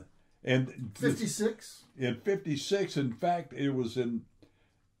 And 56? In 56, in fact, it was in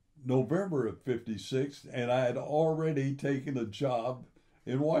November of 56, and I had already taken a job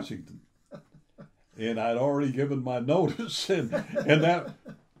in Washington. And I'd already given my notice, and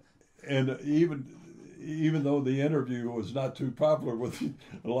even though the interview was not too popular with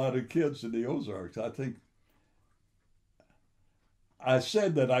a lot of kids in the Ozarks, I think I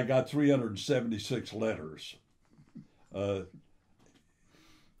said that I got 376 letters.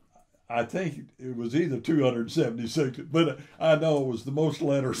 I think it was either 276, but I know it was the most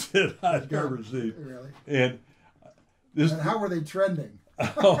letters that I'd ever received. Really? And how were they trending?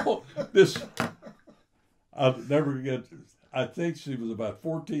 I'll never forget. I think she was about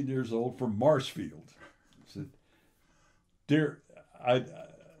 14 years old, from Marshfield. Said, "Dear, I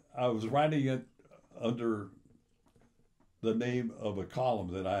was writing it under the name of a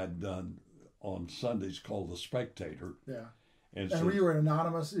column that I had done on Sundays called The Spectator." Yeah. And you were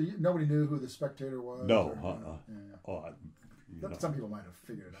anonymous? Nobody knew who the Spectator was? No. Some people might have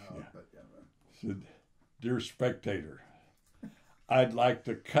figured it out. Yeah. But Said, "Dear Spectator, I'd like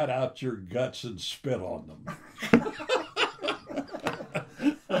to cut out your guts and spit on them."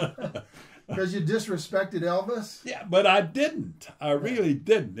 Because you disrespected Elvis? Yeah, but I didn't. I really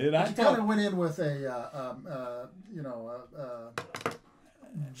didn't. And you kind of went in with a,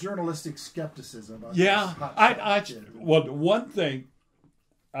 journalistic skepticism. One thing,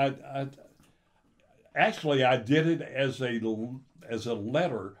 I did it as a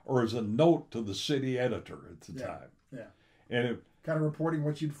letter or as a note to the city editor at the time. Yeah. And it kind of reporting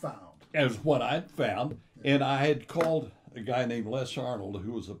what you'd found. As what I'd found, and I had called a guy named Les Arnold,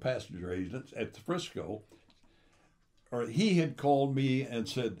 who was a passenger agent at Frisco, or he had called me and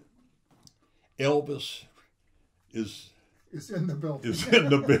said, "Elvis is is in the building. Is in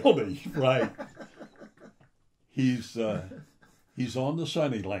the building, right? He's on the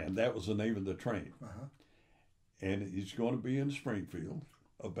Sunnyland. That was the name of the train. Uh-huh. And he's going to be in Springfield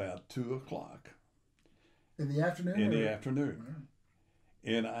about 2:00. In the afternoon? In the afternoon. Uh-huh.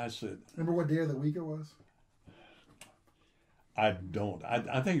 And I said... Remember what day of the week it was? I don't.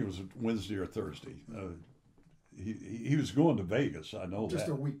 I think it was Wednesday or Thursday. He was going to Vegas. I know Just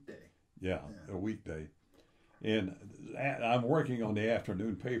that. a weekday. Yeah, a weekday. And I'm working on the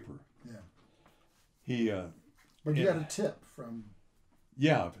afternoon paper. Yeah. But you got a tip from...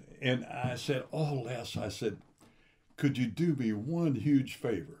 Yeah, and I said, oh, Les, I said, could you do me one huge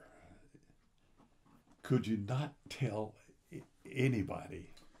favor? Could you not tell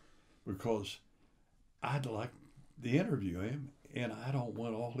anybody? Because I'd like to interview him, and I don't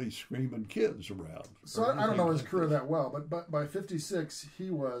want all these screaming kids around. So I don't know his career that well, but by 56, he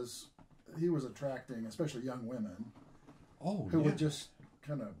was attracting, especially young women, who would just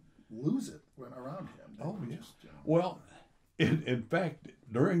kind of lose it when around him. Yes. Just, well, in fact,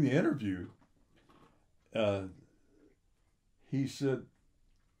 during the interview, he said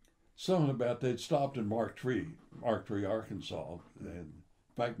something about they'd stopped in Mark Tree, Arkansas, and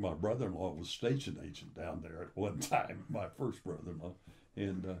in fact, my brother-in-law was station agent down there at one time, my first brother-in-law,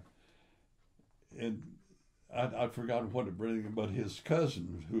 and I'd forgotten what to bring him, but his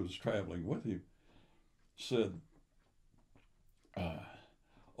cousin, who was traveling with him, said,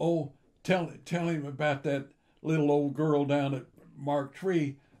 "Oh, tell him about that little old girl down at Mark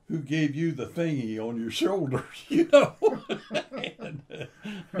Tree who gave you the thingy on your shoulders, you know."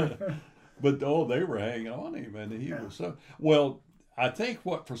 But they were hanging on him, and he was so well. I think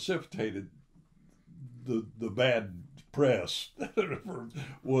what precipitated the bad press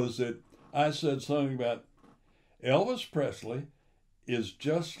was that I said something about Elvis Presley is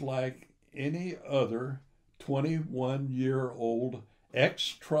just like any other 21-year-old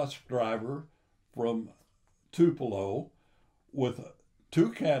ex-truck driver from Tupelo with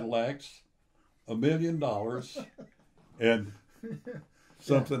 2 Cadillacs, $1 million, and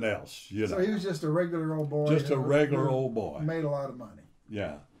something else, you know. So he was just a regular old boy. Just a regular old boy. Made a lot of money.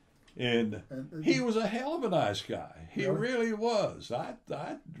 Yeah. And he was a hell of a nice guy. He really was. I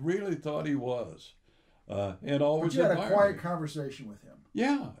really thought he was. And always But you had a quiet me. Conversation with him.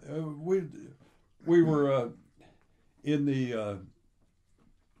 Yeah. We were in the, it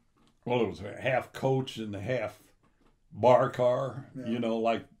was a half coach and a half bar car, you know,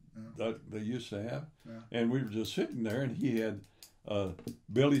 like they used to have. Yeah. And we were just sitting there, and he had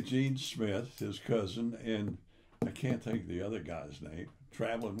Billie Jean Smith, his cousin, and I can't think of the other guy's name,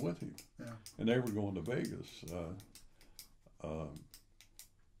 traveling with him. Yeah. And they were going to Vegas.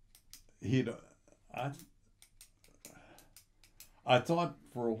 I thought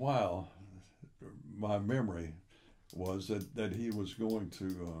for a while, my memory was that he was going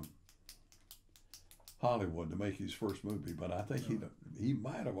to Hollywood to make his first movie, but I think he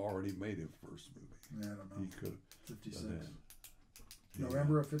might have already made his first movie. Yeah, I don't know. He could. 56.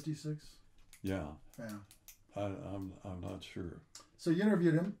 November of 56. Yeah. Yeah. I'm not sure. So you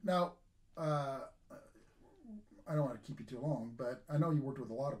interviewed him. Now, I don't want to keep you too long, but I know you worked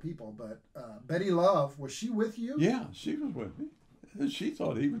with a lot of people. But Betty Love, was she with you? Yeah, she was with me. She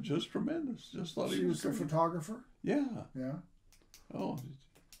thought he was just tremendous. Just thought he was. She was a photographer. Yeah. Yeah. Oh,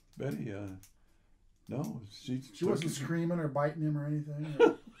 Betty. No, she wasn't screaming or biting him or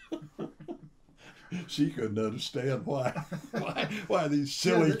anything. She couldn't understand why these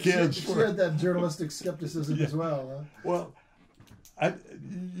silly kids. She had that journalistic skepticism as well. Huh? Well,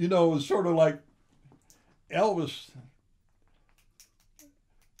 it was sort of like Elvis.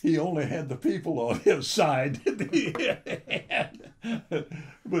 He only had the people on his side.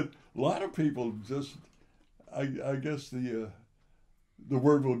 But a lot of people just, I guess the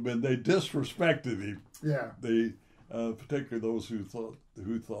word would have been they disrespected him. Yeah. They, particularly those who thought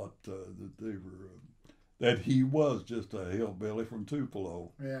that they were that he was just a hillbilly from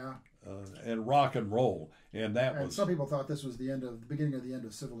Tupelo. Yeah. And rock and roll, and was. Some people thought this was the beginning of the end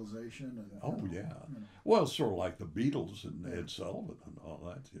of civilization. And, yeah. Well, it's sort of like the Beatles and Ed Sullivan and all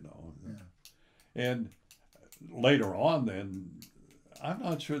that, you know. Yeah. And later on, then, I'm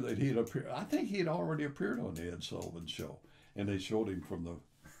not sure that he'd appeared. I think he'd already appeared on the Ed Sullivan Show, and they showed him from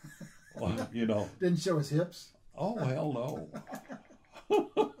the, you know. Didn't show his hips? Oh, hell no.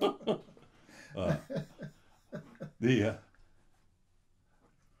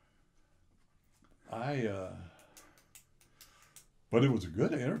 But it was a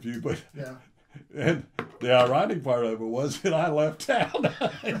good interview. But yeah, and The ironic part of it was that I left town.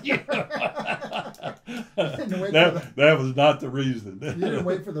 That was not the reason. You didn't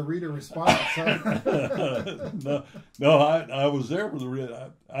wait for the reader response, huh? No, I was there for the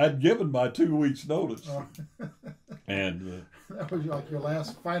reader. I'd given my 2 weeks notice. Oh. And that was like your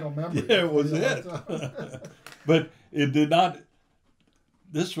last final memory. Yeah, it was it. But it did not.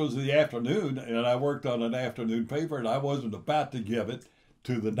 This was the afternoon, and I worked on an afternoon paper, and I wasn't about to give it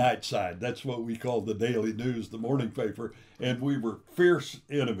to the night side. That's what we called the Daily News, the morning paper, and we were fierce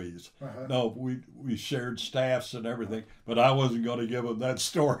enemies. Uh-huh. No, we shared staffs and everything, but I wasn't going to give them that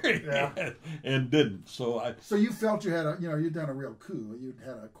story, and didn't. So you felt you had you'd done a real coup. You'd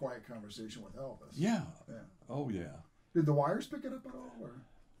had a quiet conversation with Elvis. Yeah. Oh yeah. Did the wires pick it up at all, or?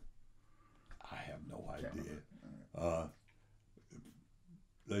 I have no idea.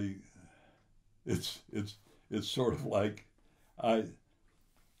 It's sort of like I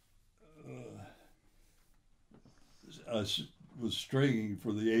was stringing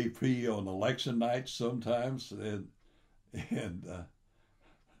for the AP on election nights sometimes, and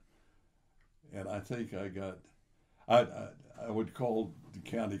I think I would call the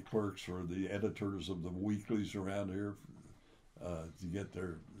county clerks or the editors of the weeklies around here to get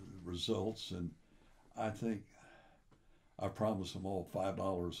their results, and I think I promised them all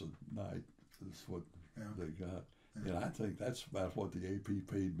 $5 a night. That's what they got. And I think that's about what the AP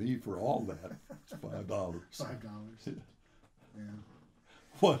paid me for all that. It's $5. $5. Yeah.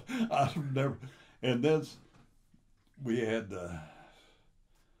 What I've never, and then we had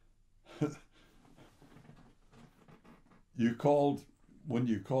when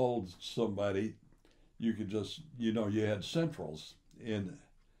you called somebody, you could just you had centrals, and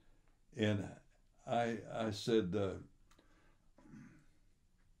I said.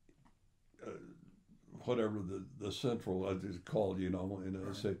 Whatever the central is called, and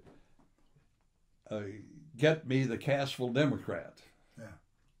I say, get me the Cassville Democrat,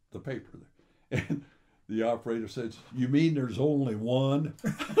 the paper. And the operator says, you mean there's only one?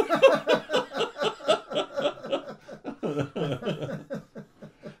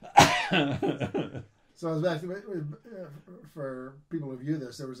 So I was back for people who view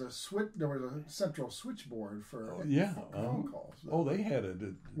this. There was a central switchboard for phone calls. Oh, they had it.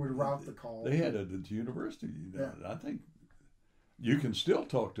 Would route the call. They had it at the university. I think you can still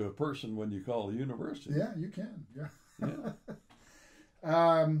talk to a person when you call the university. Yeah, you can. Yeah.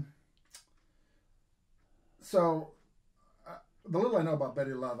 So the little I know about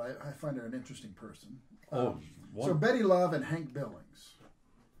Betty Love, I find her an interesting person. So Betty Love and Hank Billings.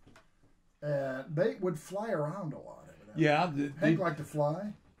 They would fly around a lot. Evidently. Yeah. Hank liked to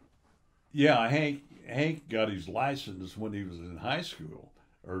fly? Yeah, Hank got his license when he was in high school,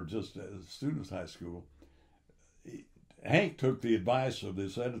 or just as a student's high school. Hank took the advice of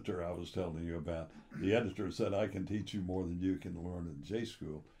this editor I was telling you about. The editor said, I can teach you more than you can learn in J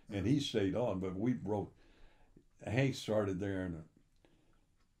school. And he stayed on, but Hank started there in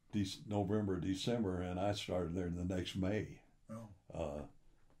November, December, and I started there the next May. Oh.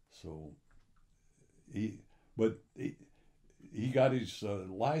 So he got his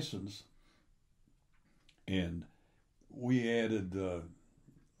license, and we added a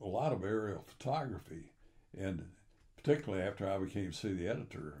lot of aerial photography, and particularly after I became city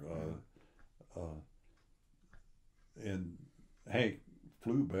editor, and Hank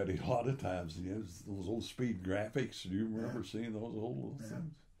flew Betty a lot of times. Those old speed graphics. Do you remember seeing those old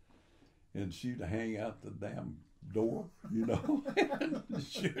things? And she'd hang out the damn door, and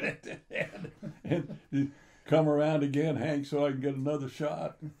shoot it, and you come around again, Hank, so I can get another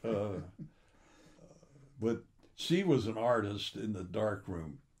shot. But she was an artist in the dark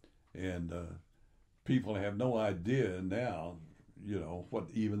room, and people have no idea now,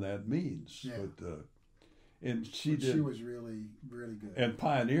 what even that means. Yeah. But she was really, really good and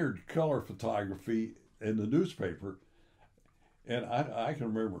pioneered color photography in the newspaper. And I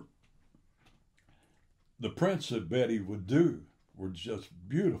can remember the prints that Betty would do were just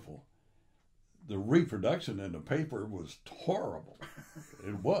beautiful. The reproduction in the paper was horrible.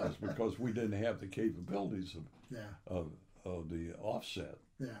 It was, because we didn't have the capabilities of the offset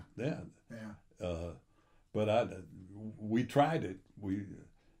then. Yeah. But we tried it. Did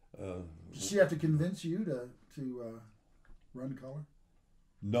she have to convince you to run color?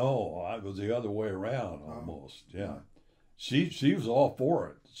 No, I was the other way around almost. Yeah. She was all for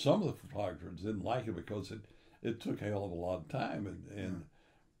it. Some of the photographers didn't like it because it took a hell of a lot of time,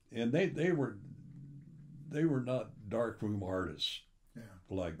 and they were not darkroom artists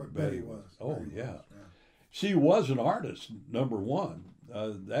like but Betty was. Oh Betty yeah. was. She was an artist, number one.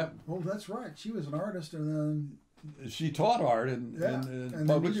 That's right. She was an artist, and then she taught art in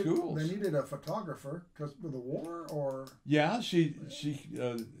public schools. They needed a photographer because of the war, or she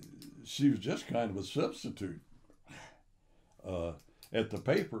was just kind of a substitute at the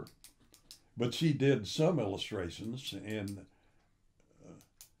paper, but she did some illustrations, and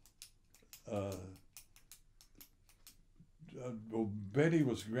Betty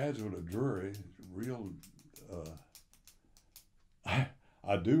was a graduate of Drury. Real,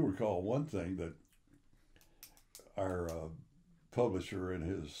 I do recall one thing, that our publisher and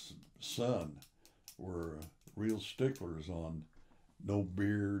his son were real sticklers on no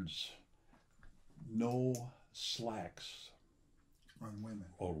beards, no slacks on women.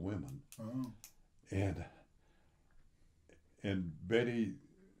 On women. Oh. And Betty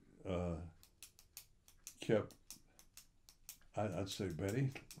kept. I'd say,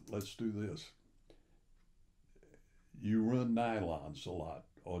 Betty, let's do this. You run nylons a lot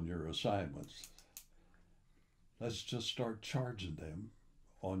on your assignments. Let's just start charging them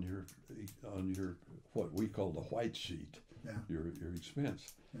on your what we call the white sheet, your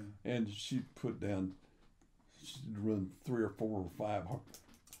expense. Yeah. And she put down, she'd run 3 or 4 or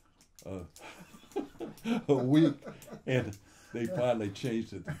 5 a week, and they finally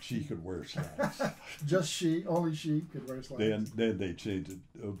changed it that she could wear slacks. Only she could wear slacks. Then they changed it.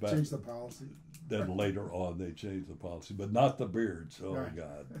 Changed the policy. Then later on they changed the policy, but not the beards. Oh, right.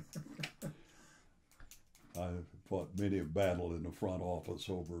 God. I fought many a battle in the front office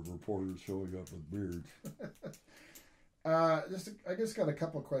over reporters showing up with beards. I just got a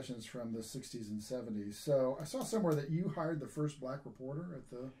couple of questions from the 60s and 70s. So I saw somewhere that you hired the first black reporter at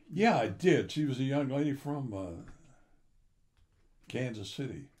the... Yeah, I did. She was a young lady from Kansas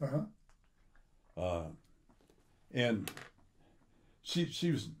City. And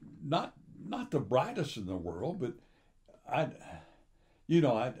she was not the brightest in the world, but I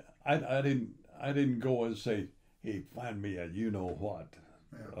didn't go and say, hey, find me a you-know-what.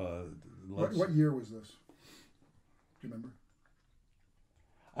 Yeah. What year was this? Do you remember?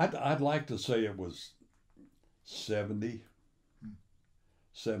 I'd like to say it was 70,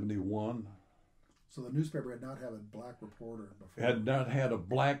 71. So the newspaper had not had a black reporter before? Had not had a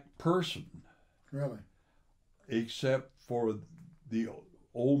black person. Really? Except for the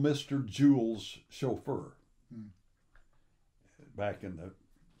old Mr. Jules chauffeur. Back in the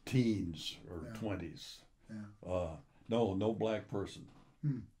teens or 20s. Yeah. No black person.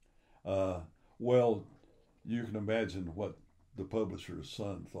 Well, you can imagine what the publisher's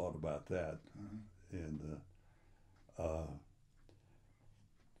son thought about that. And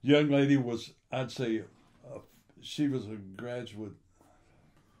young lady was, I'd say, she was a graduate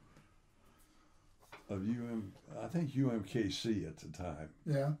of UMKC at the time.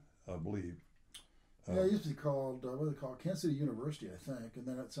 Yeah. I believe. Yeah, it used to be called, what do they call it? Kansas City University, I think. And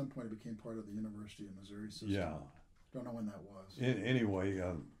then at some point it became part of the University of Missouri system. Yeah. Don't know when that was. Anyway,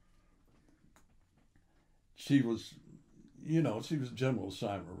 she was a general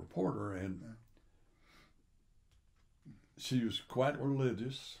assignment reporter, and she was quite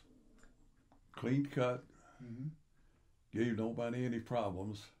religious, clean cut, gave nobody any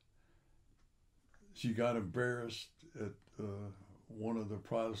problems. She got embarrassed at one of the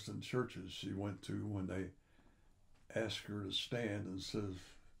Protestant churches she went to when they asked her to stand and says,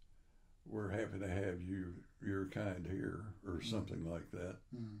 "We're happy to have your kind here," or something like that.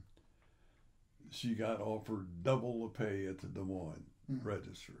 She got offered double the pay at the Des Moines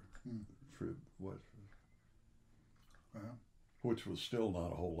Register, which was still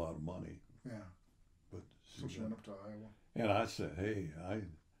not a whole lot of money. Yeah. But she went up to Iowa. And I said, hey,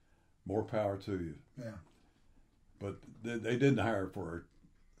 more power to you. Yeah. But they didn't hire for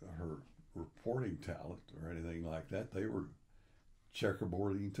her reporting talent or anything like that. They were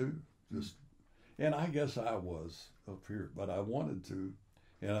checkerboarding too. And I guess I was up here, but I wanted to.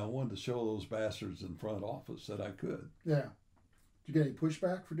 And I wanted to show those bastards in front office that I could. Yeah. Did you get any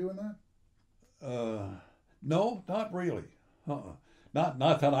pushback for doing that? No, not really. Not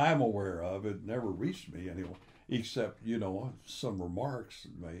that I'm aware of. It never reached me anyway, except, some remarks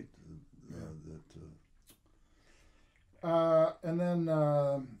made and then,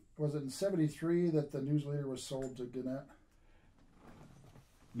 was it in 73 that the newsletter was sold to Gannett?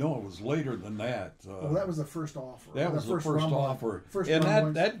 No, it was later than that. That was the first offer. That was the first offer.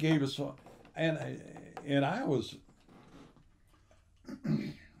 And that gave us, and I was,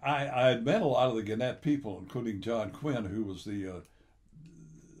 I had met a lot of the Gannett people, including John Quinn, who was the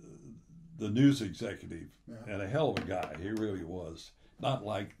news executive, and a hell of a guy. He really was. Not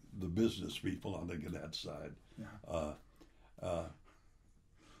like the business people on the Gannett side. Yeah.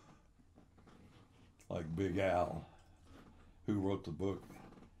 Like Big Al, who wrote the book,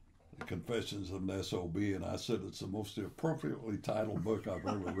 Confessions of an SOB, and I said it's the most appropriately titled book I've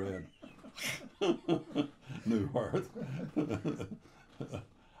ever read. Newhart.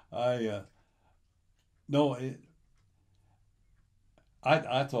 I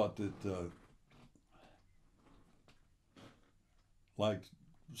thought that like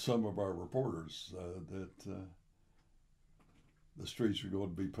some of our reporters that the streets were going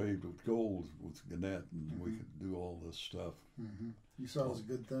to be paved with gold with Gannett, and we could do all this stuff. Mm-hmm. You saw it as a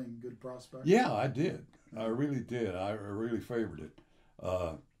good thing, good prospect? Yeah, I did. I really did. I really favored it.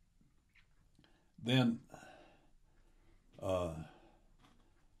 Then, I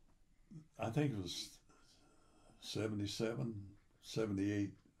think it was 77,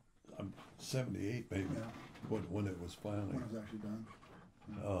 78, 78 maybe, yeah. when it was finally. When it was actually done.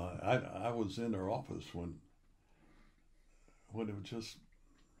 I was in their office when it was just,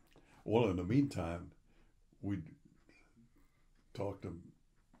 well, in the meantime, we talked them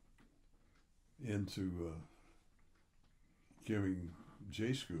into giving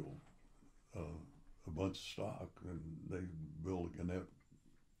J School a bunch of stock, and they built a Gannett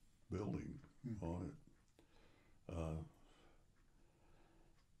building on it.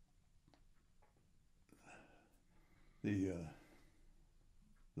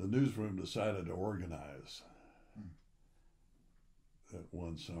 The newsroom decided to organize that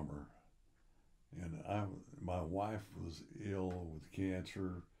one summer, and my wife was ill with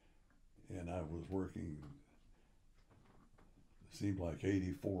cancer, and I was working, it seemed like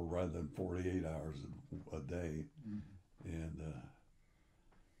 84 rather than 48 hours a day, and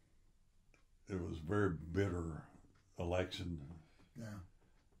it was a very bitter election. Yeah.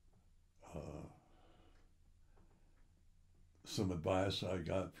 Some advice I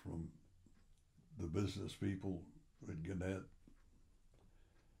got from the business people at Gannett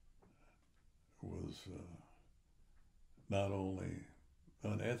was not only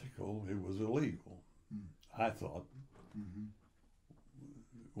unethical, it was illegal, I thought. Mm-hmm.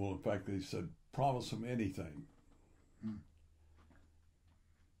 Well, in fact, they said, promise them anything.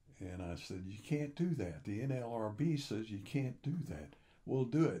 And I said, you can't do that. The NLRB says you can't do that. We'll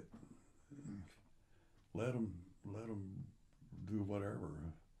do it. Let them do whatever.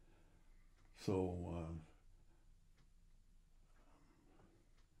 So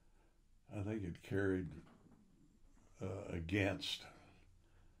I think it carried against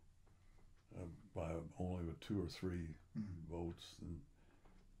by only with 2 or 3 votes, and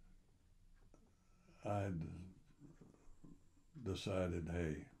I'd decided,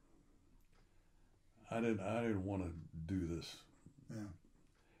 hey, I didn't want to do this. Yeah.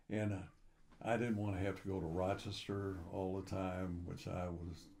 And I didn't want to have to go to Rochester all the time, which I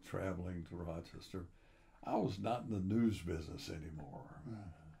was traveling to Rochester. I was not in the news business anymore.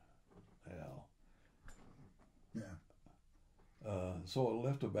 Hell. Yeah. So it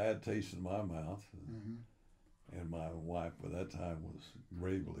left a bad taste in my mouth. And my wife by that time was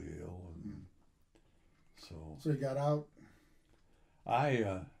gravely ill. And so you got out?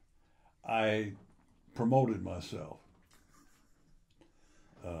 I promoted myself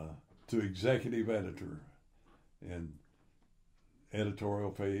to executive editor and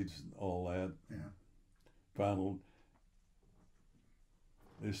editorial page and all that. Yeah. Final.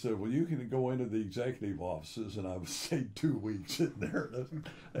 They said, well, you can go into the executive offices, and I would stay 2 weeks in there.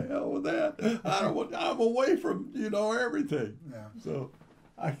 The hell with that. I'm away from, everything. Yeah. So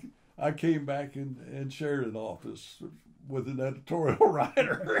I came back and shared an office with an editorial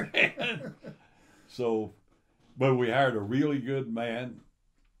writer. So, but we hired a really good man.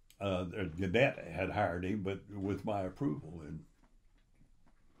 Gannett had hired him, but with my approval,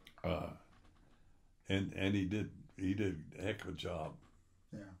 and he did a heck of a job.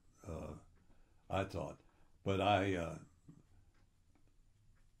 Yeah. I thought, but I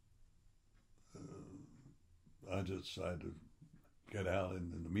just decided to get out,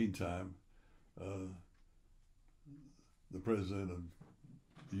 and in the meantime, the president of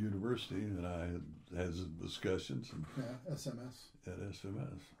the university and I had some discussions. And SMS. At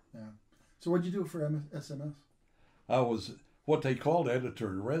SMS. Yeah. So what did you do for SMS? I was what they called editor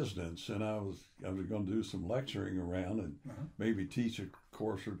in residence, and I was going to do some lecturing around and maybe teach a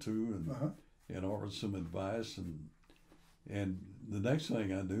course or two and offer some advice, and the next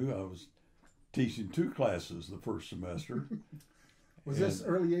thing I knew, I was teaching 2 classes the first semester. Was this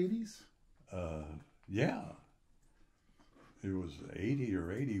early 80s? Yeah. It was 80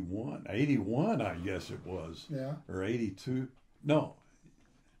 or 81. 81, I guess it was. Yeah. Or 82. No.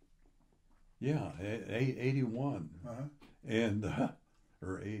 Yeah, 81. And,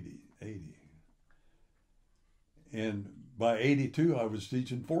 or 80. And by 82, I was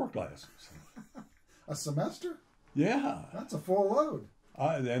teaching 4 classes. A semester? Yeah. That's a full load.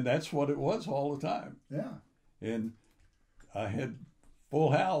 And that's what it was all the time. Yeah. And I had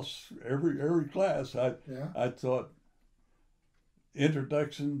full house every class. I taught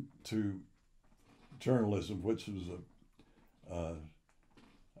Introduction to Journalism, which was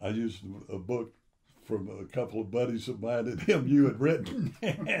I used a book from a couple of buddies of mine at MU had written,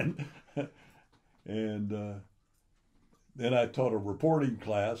 and then I taught a reporting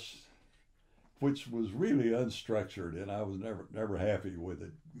class, which was really unstructured, and I was never happy with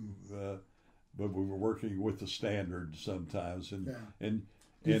it. But we were working with the standard sometimes, and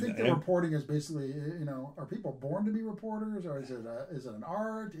Do you think the reporting is basically, are people born to be reporters, or is it an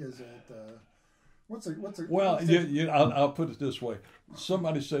art? Is it Well, I'll put it this way.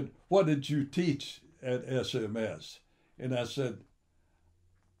 Somebody said, "What did you teach at SMS?" And I said,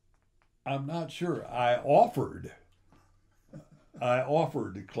 "I'm not sure. I offered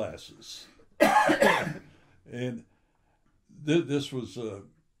classes," and this was,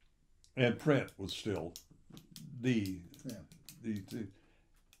 and print was still the.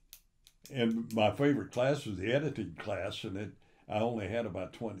 And my favorite class was the editing class, and I only had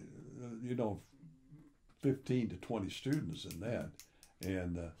about 15 to 20 students in that.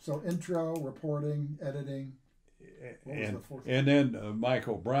 And so intro, reporting, editing. And then Mike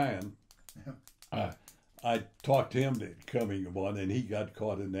O'Brien, I talked him to coming on, and he got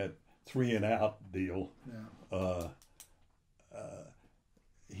caught in that 3 and out deal. Yeah.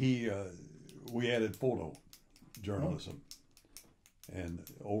 We added photo journalism. And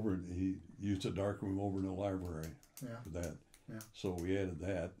he used a dark room over in the library for that. Yeah. So we added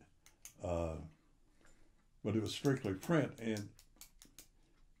that. But it was strictly print, and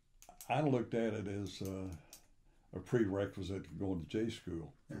I looked at it as a prerequisite to going to J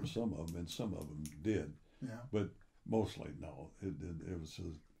school for some of them, and some of them did. Yeah. But mostly, no. It was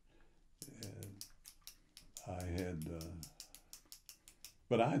I had...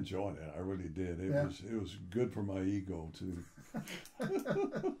 But I enjoyed it. I really did. It was good for my ego too.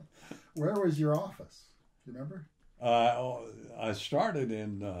 Where was your office? Do you remember? I started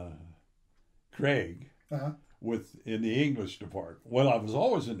in Craig in the English department. Well, I was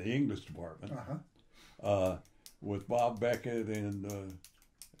always in the English department with Bob Beckett and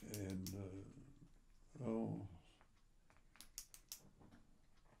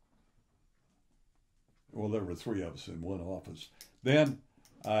there were 3 of us in one office. Then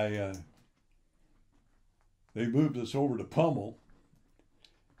they moved us over to Pummel,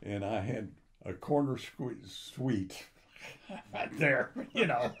 and I had a corner suite right there.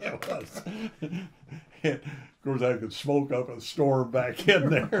 It was. And of course, I could smoke up a storm back in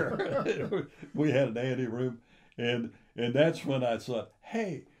there. We had an ante room, and that's when I thought,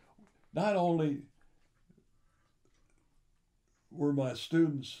 hey, not only were my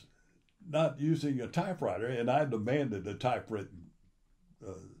students not using a typewriter, and I demanded a typewritten.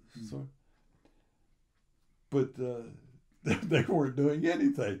 But they weren't doing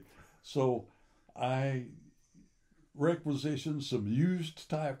anything. So I requisitioned some used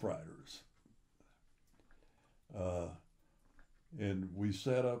typewriters. And we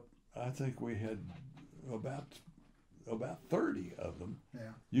set up, I think we had about 30 of them.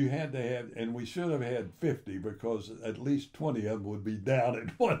 Yeah. You had to have, and we should have had 50 because at least 20 of them would be down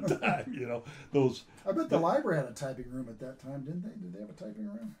at one time, those. I bet the library had a typing room at that time, didn't they? Did they have a typing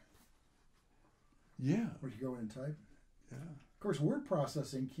room? Yeah. Where you go in and type? Yeah. Of course, word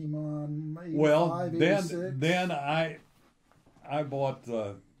processing came on 85, well, 86. then I bought,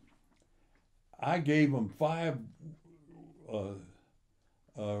 I gave them 5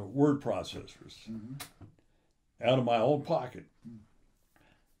 word processors. Mm-hmm. Out of my own pocket.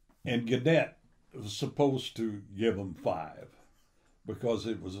 And Gannett was supposed to give them 5 because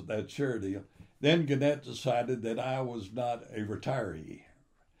it was that share deal. Then Gannett decided that I was not a retiree.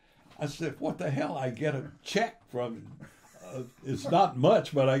 I said, what the hell? I get a check from, it's not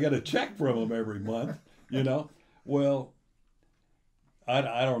much, but I get a check from them every month, Well,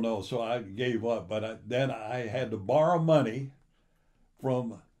 I don't know, so I gave up. But then I had to borrow money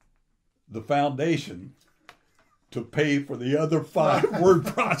from the foundation to pay for the other 5 word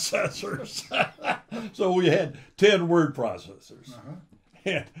processors. So we had 10 word processors.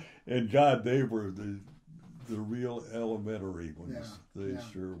 And God, they were the real elementary ones. They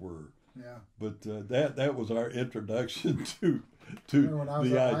sure were. Yeah. But that was our introduction to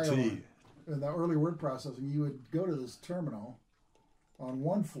the IT. In the early word processing, you would go to this terminal on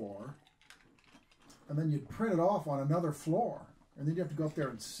one floor, and then you'd print it off on another floor. And then you have to go up there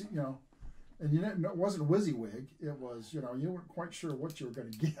and see, and it wasn't WYSIWYG. It was, you weren't quite sure what you were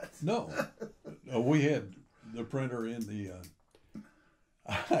going to get. No. We had the printer in the,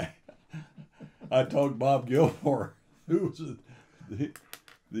 I talked Bob Gilmore, who was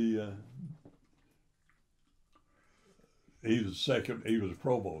he was second. He was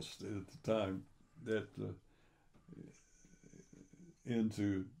provost at the time. That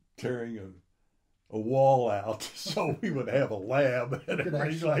into tearing a wall out so we would have a lab and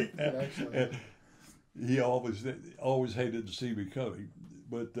everything like that. And he always hated to see me coming,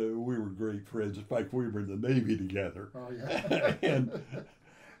 but we were great friends. In fact, we were in the Navy together. Oh yeah. And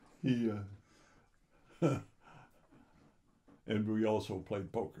he and we also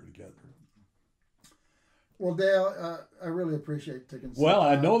played poker together. Well, Dale, I really appreciate taking some Well,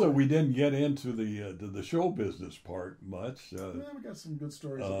 I time know that we didn't get into the show business part much. Yeah, we got some good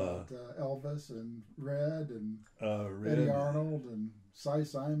stories about Elvis and Red and Eddie Arnold and Cy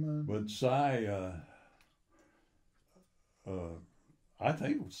Simon. But Cy, I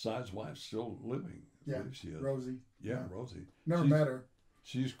think Cy's wife's still living. Yeah, she is. Rosie. Yeah, Rosie. Never met her.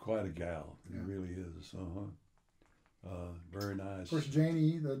 She's quite a gal. She really is. Very nice. Of course,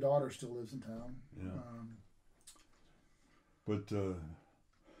 Janie, the daughter, still lives in town. Yeah. But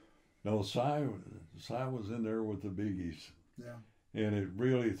no, Cy was in there with the biggies. Yeah. And it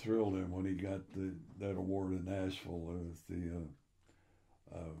really thrilled him when he got that award in Nashville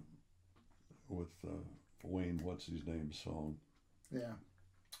with Wayne, what's his name, song. Yeah.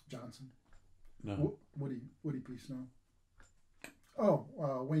 Johnson. No. Woody P. Snow. Oh,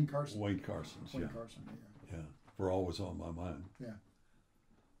 Wayne Carson. Wayne Carson's. Wayne Carson. Yeah. Yeah. For Always on My Mind. Yeah.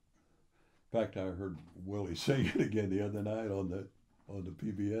 In fact, I heard Willie sing it again the other night on the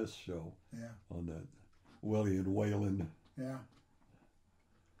PBS show. Yeah. On that Willie and Waylon. Yeah.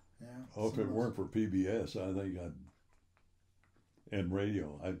 Yeah. Oh, if it weren't for PBS, I think and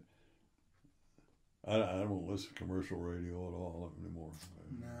radio, I don't listen to commercial radio at all anymore.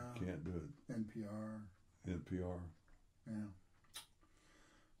 No. Can't do it. NPR. Yeah.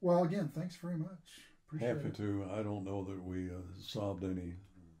 Well, again, thanks very much. Appreciate Happy it. to. I don't know that we solved any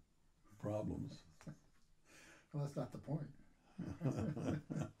problems. Well, that's not the point.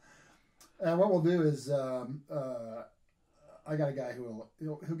 And what we'll do is, I got a guy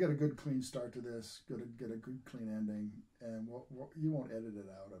he'll get a good clean start to this, get a good clean ending, and you won't edit it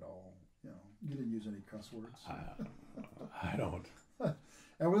out at all. You know, you didn't use any cuss words. I don't.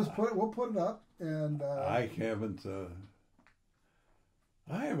 And we'll put it up, and I haven't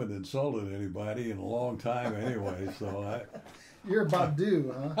insulted anybody in a long time anyway, so you're about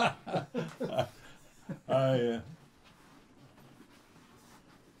due, huh?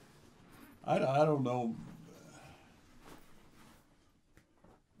 I don't know.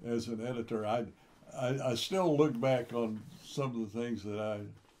 As an editor, I still look back on some of the things that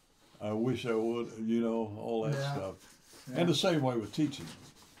I wish I would, all that stuff. Yeah. And the same way with teaching.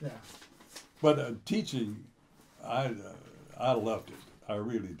 Yeah. But teaching, I loved it. I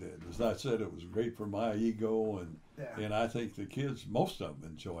really did. As I said, it was great for my ego, and I think the kids, most of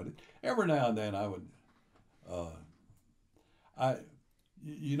them, enjoyed it. Every now and then I would,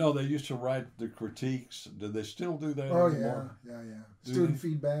 they used to write the critiques. Do they still do that anymore? Yeah. Student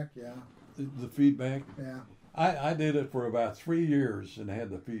feedback, yeah. The feedback? Yeah. I did it for about 3 years and had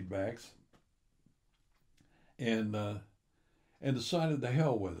the feedbacks, and decided to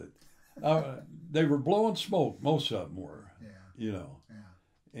hell with it. They were blowing smoke. Most of them were. Yeah. Yeah.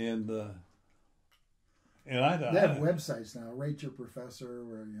 And they have websites now. Rate Your Professor,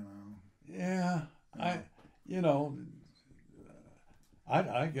 where Yeah.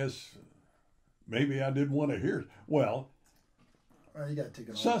 I guess maybe I didn't want to hear it. Well, you got to take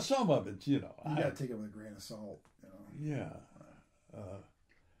it all. Some of it, you got to take it with a grain of salt. Yeah.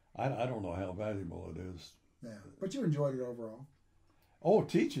 I don't know how valuable it is. Yeah, but you enjoyed it overall. Oh,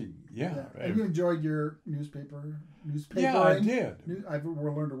 teaching, yeah. And you enjoyed your newspapering? Yeah, I did. I've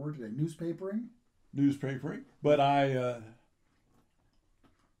learned a word today. Newspapering, but I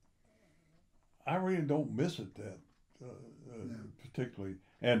really don't miss it that particularly.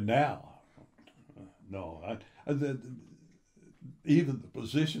 And now, no, even the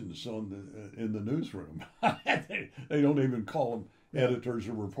positions in the newsroom, they don't even call them editors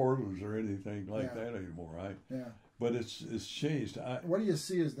or reporters or anything like that anymore, right? Yeah. But it's changed. What do you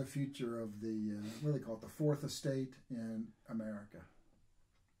see as the future of the what do they call it, the Fourth Estate in America?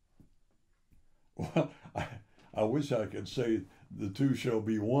 Well, I wish I could say the two shall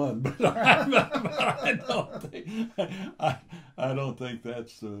be one, but I don't think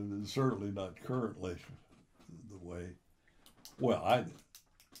that's certainly not currently the way. Well,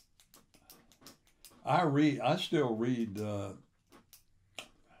 I still read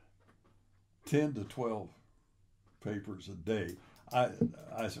 10 to 12 papers a day.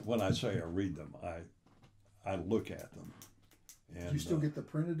 When I say I read them, I look at them, And, do you still get the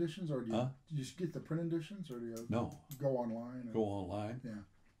print editions, or do you, huh? do you get the print editions, or do you No. go online? Go online. Yeah.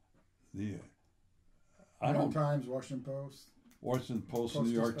 The New York Times, Washington Post. Washington Post, New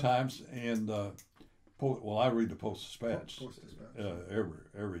York Times, and well, I read the Post Dispatch,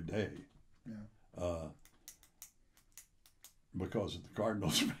 every day. Yeah. Because of the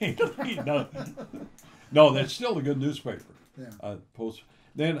Cardinals mainly. No, that's still a good newspaper. Yeah.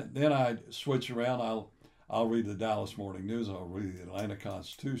 Then I switch around. I'll read the Dallas Morning News. I'll read the Atlanta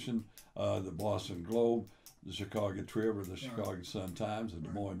Constitution, the Boston Globe, the Chicago Tribune, the Chicago Sun Times, the Des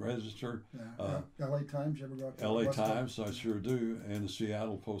Moines Register. Yeah. L.A. Times. You ever go out to L.A. Times, I sure do, and the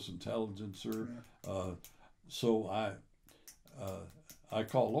Seattle Post-Intelligencer. Yeah. So I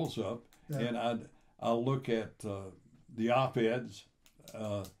call those up, and I'll look at the op-eds,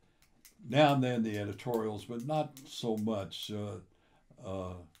 now and then the editorials, but not so much.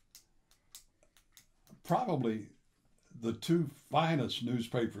 Probably the two finest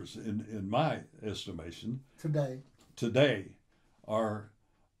newspapers in my estimation today are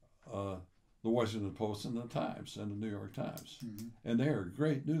the Washington Post and the Times and the New York Times. Mm-hmm. And they are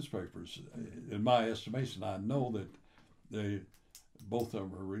great newspapers in my estimation. I know that both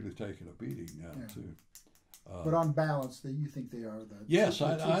of them are really taking a beating now too. But on balance, you think they are the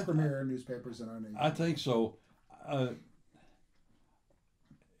two premier newspapers in our nation? I think so.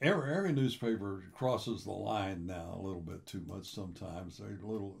 Every newspaper crosses the line now a little bit too much sometimes. They're a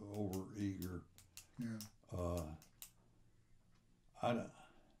little over eager. Yeah.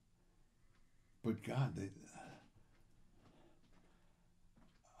 But God,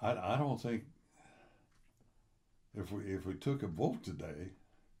 I don't think if we took a vote today,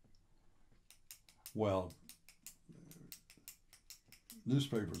 well,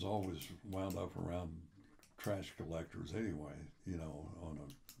 newspapers always wound up around trash collectors anyway, on a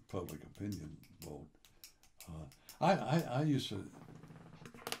public opinion vote. I used to,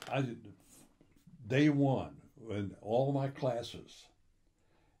 day one, in all my classes,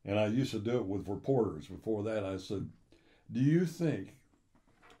 and I used to do it with reporters. Before that, I said, do you think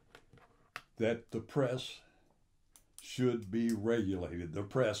that the press should be regulated? The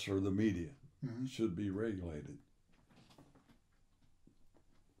press or the media should be regulated?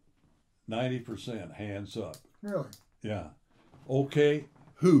 90% hands up. Really? Yeah. Okay,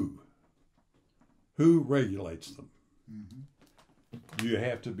 who regulates them? Mm-hmm. Do you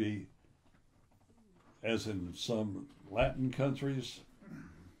have to be, as in some Latin countries,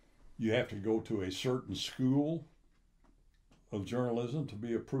 you have to go to a certain school of journalism to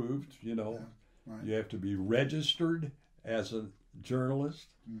be approved, Yeah, right. You have to be registered as a journalist.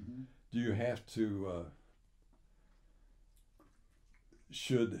 Mm-hmm. Do you have to,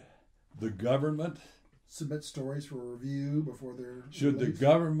 should the government submit stories for review before they're Should released? The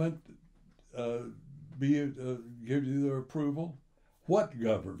government give you their approval? What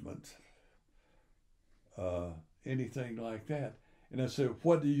government? Anything like that. And I said,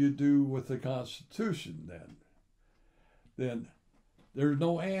 what do you do with the Constitution then? Then there's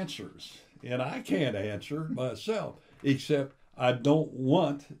no answers. And I can't answer myself, except I don't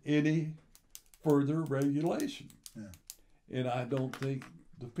want any further regulation. Yeah. And I don't think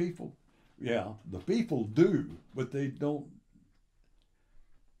the people do, but they don't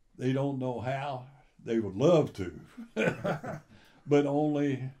know how. They would love to, but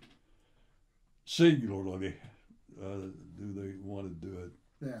only singularly do they want to do it.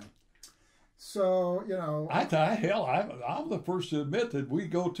 Yeah. So, I'm the first to admit that we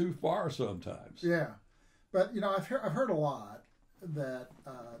go too far sometimes. Yeah. But, I've heard a lot that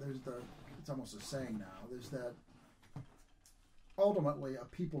it's almost a saying now, there's that ultimately a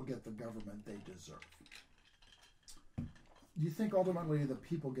people get the government they deserve. Do you think ultimately the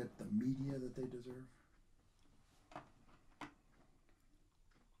people get the media that they deserve?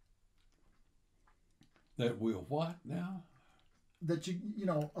 That will what now? That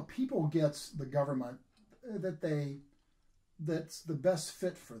a people gets the government that's the best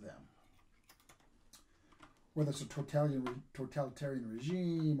fit for them. Whether it's a totalitarian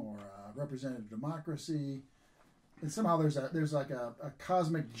regime or a representative democracy, and somehow there's like a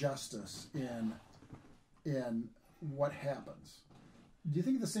cosmic justice in what happens. Do you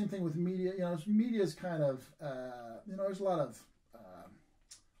think the same thing with media? Media is kind of there's a lot of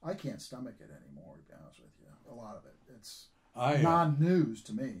I can't stomach it anymore, to be honest with you. A lot of it. It's non-news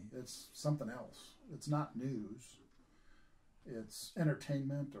to me. It's something else. It's not news. It's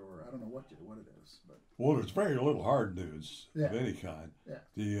entertainment, or I don't know what it is. But there's very little hard news of any kind.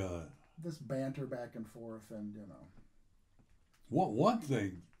 Yeah. This banter back and forth, and One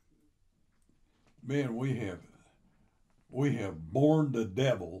thing, man, we have born the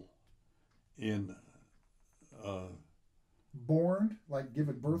devil in Born, like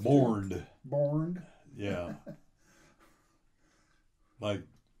given birth Borned. to? Borned. Yeah. Like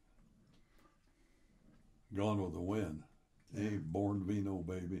Gone with the Wind. He ain't born to be no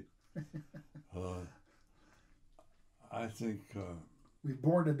baby. I think... we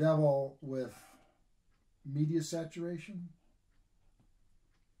born the devil with media saturation?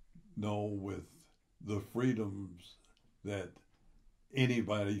 No, with the freedoms that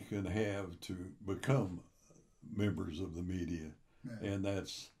anybody can have to become members of the media. Yeah. And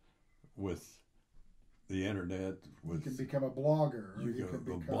that's with the internet. With, you can become a blogger. Or you can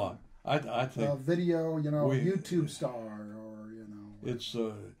become I think a video, a YouTube star, or It's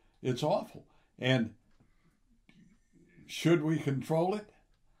awful. And should we control it?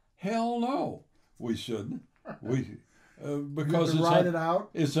 Hell no, we shouldn't. Because write it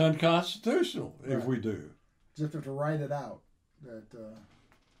out. It's unconstitutional if we do. Just have to write it out that the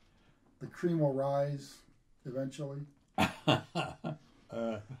cream will rise eventually. I've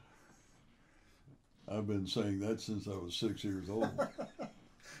been saying that since I was 6 years old.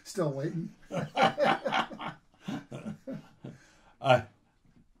 Still waiting.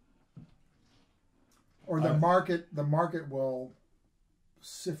 Or the market will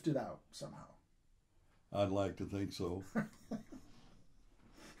sift it out somehow. I'd like to think so.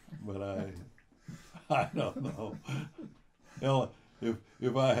 But I don't know. Hell,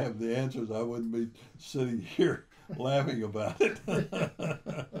 if I have the answers, I wouldn't be sitting here laughing about it.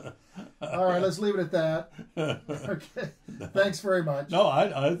 All right, let's leave it at that. Okay. Thanks very much. No,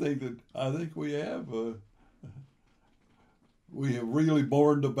 I think we have really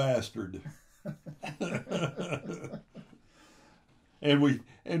born the bastard. and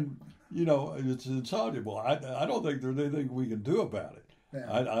it's insoluble. I don't think there's anything we can do about it. Yeah.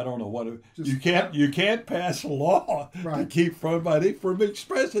 I don't know what you can't pass a law to keep somebody from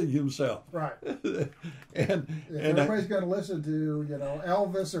expressing himself. Right. and everybody's going to listen to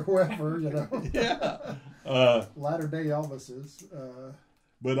Elvis or whoever Yeah. Latter Day Elvises.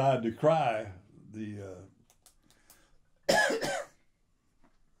 But I decry the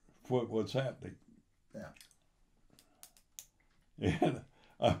what's happening. Yeah. And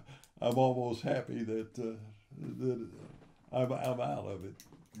I'm almost happy that I'm out of it.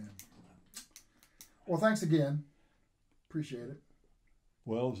 Yeah. Well, thanks again. Appreciate it.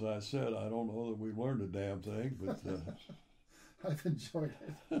 Well, as I said, I don't know that we've learned a damn thing, but I've enjoyed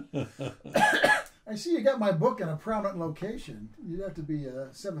it. I see you got my book in a prominent location. You'd have to be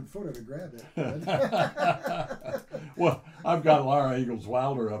 7 footer to grab it. Well, I've got Laura Ingalls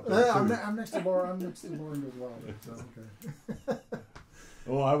Wilder up there. I'm next to Laura. Ingalls Wilder. So, okay.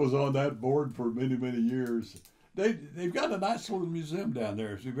 Oh, I was on that board for many, many years. They've got a nice little museum down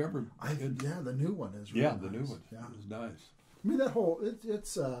there. If you've ever, the new one is really the nice. new one is nice. I mean, that whole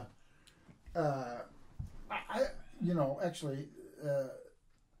actually,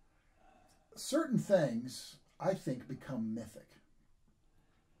 certain things I think become mythic.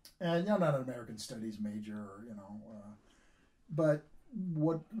 And I'm not an American Studies major, but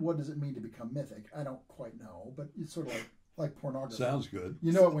what does it mean to become mythic? I don't quite know, but it's sort of like pornography. Sounds good.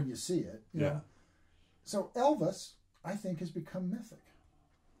 You know it when you see it. You yeah. know? So Elvis, I think, has become mythic.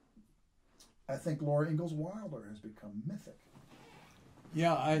 I think Laura Ingalls Wilder has become mythic.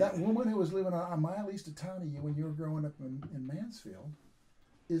 Yeah, that woman who was living a mile east of town of you when you were growing up in Mansfield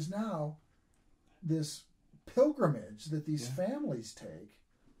is now this pilgrimage that these families take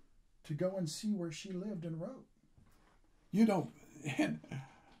to go and see where she lived and wrote. And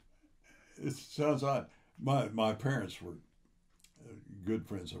it sounds odd. My parents were good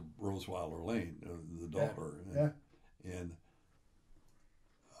friends of Rose Wilder Lane, the daughter. And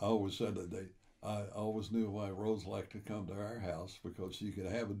I always said that I always knew why Rose liked to come to our house, because she could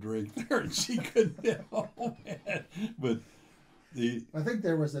have a drink there and she couldn't get home. But I think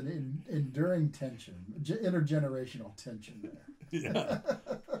there was an enduring tension, intergenerational tension there. Yeah.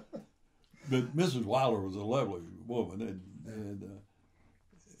 But Mrs. Wilder was a lovely woman,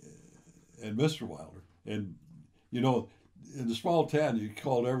 and Mr. Wilder, and in the small town you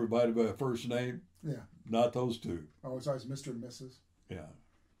called everybody by a first name. Yeah. Not those two. Oh, it's always Mr. and Mrs. Yeah.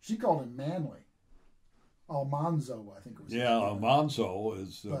 She called him Manly. Almanzo, I think it was. Yeah, Almanzo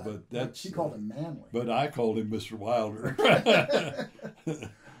is, but that's... She called him Manly. But I called him Mr. Wilder.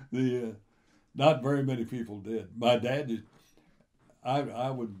 Not very many people did. My dad did.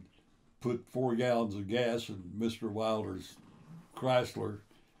 I would put 4 gallons of gas in Mr. Wilder's Chrysler,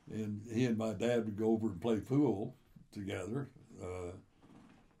 and he and my dad would go over and play pool together.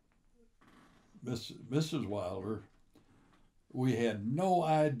 Mrs. Wilder, we had no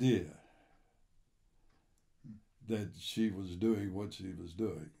idea that she was doing what she was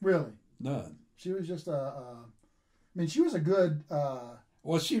doing. Really? None. She was just mean, she was a good.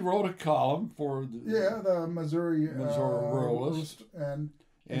 Well, she wrote a column for the Missouri Ruralist, and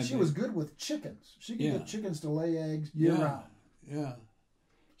she was good with chickens. She could get chickens to lay eggs year round. Yeah,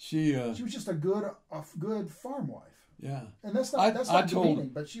 she was just a good farm wife. Yeah, and that's not demeaning,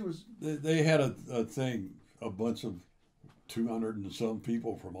 but she was. They had a thing. A bunch of 200 and some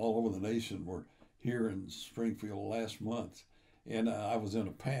people from all over the nation were here in Springfield last month, and I was in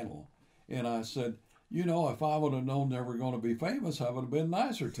a panel, and I said, you know, if I would have known they were going to be famous, I would have been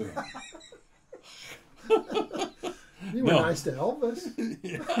nicer to them. You were nice to Elvis.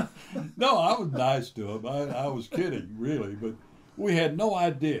 Yeah. No, I was nice to him. I was kidding, really, but we had no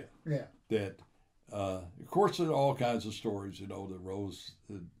idea that, of course, there are all kinds of stories, you know, that Rose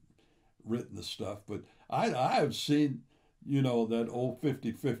had written the stuff, but I have seen, you know, that old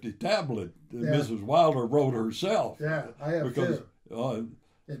 50-50 tablet that Mrs. Wilder wrote herself. Yeah, I have too.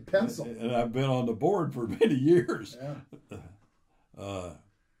 In pencil. And I've been on the board for many years. Yeah.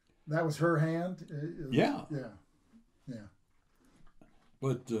 That was her hand? Yeah. Yeah.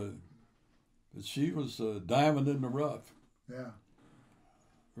 But she was a diamond in the rough. Yeah.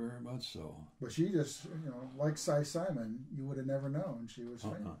 Very much so. But she just, you know, like Cy Simon, you would have never known she was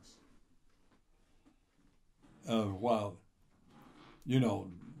famous. While, you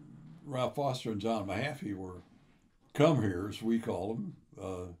know, Ralph Foster and John Mahaffey were come-heres, we call them.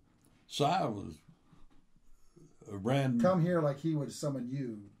 Cy was a brand... Come here like he would summon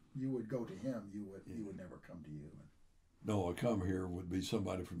you. You would go to him. He would never come to you. No, a come-here would be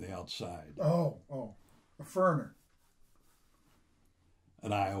somebody from the outside. Oh, a Ferner.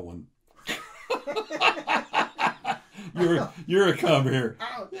 An Iowan. You're a come-here.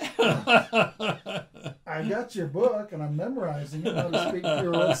 I got your book, and I'm memorizing it. How to speak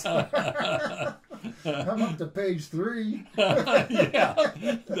yours. I'm up to page 3.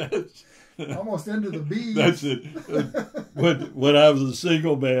 Almost into the B's. That's it. When I was a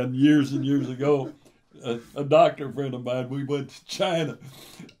single man years and years ago, a doctor friend of mine, we went to China,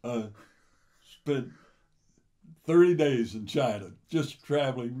 spent 30 days in China, just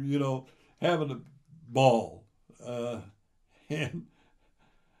traveling, you know, having a ball. And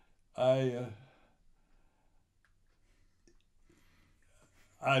I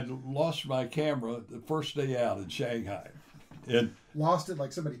lost my camera the first day out in Shanghai. And lost it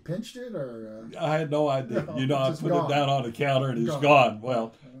like somebody pinched it, or I had no idea. No, you know, I put it down on the counter and it's gone.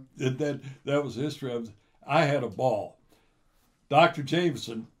 Well, that was the history of it. I had a ball. Dr.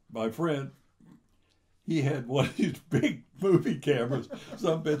 Jameson, my friend, he had one of these big movie cameras.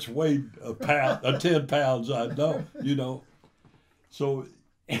 Some bitch weighed a pound, 10 pounds, I know, you know. So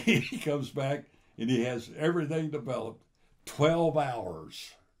he comes back and he has everything developed. 12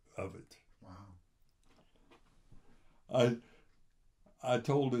 hours of it. Wow. I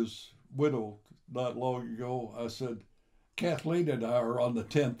told his widow not long ago, I said, Kathleen and I are on the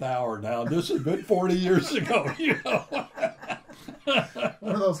 10th hour now. This has been 40 years ago, you know.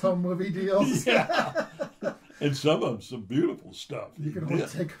 One of those home movie deals. Yeah. And some of them, some beautiful stuff. You can only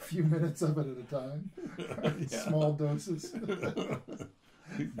take a few minutes of it at a time. Small doses.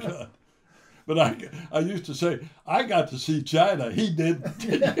 God. But I used to say, I got to see China. He didn't,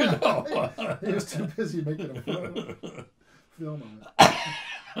 you know. He was too busy making a film on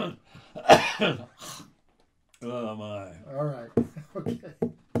it. Oh, my. All right. Okay.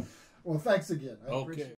 Well, thanks again. I appreciate it.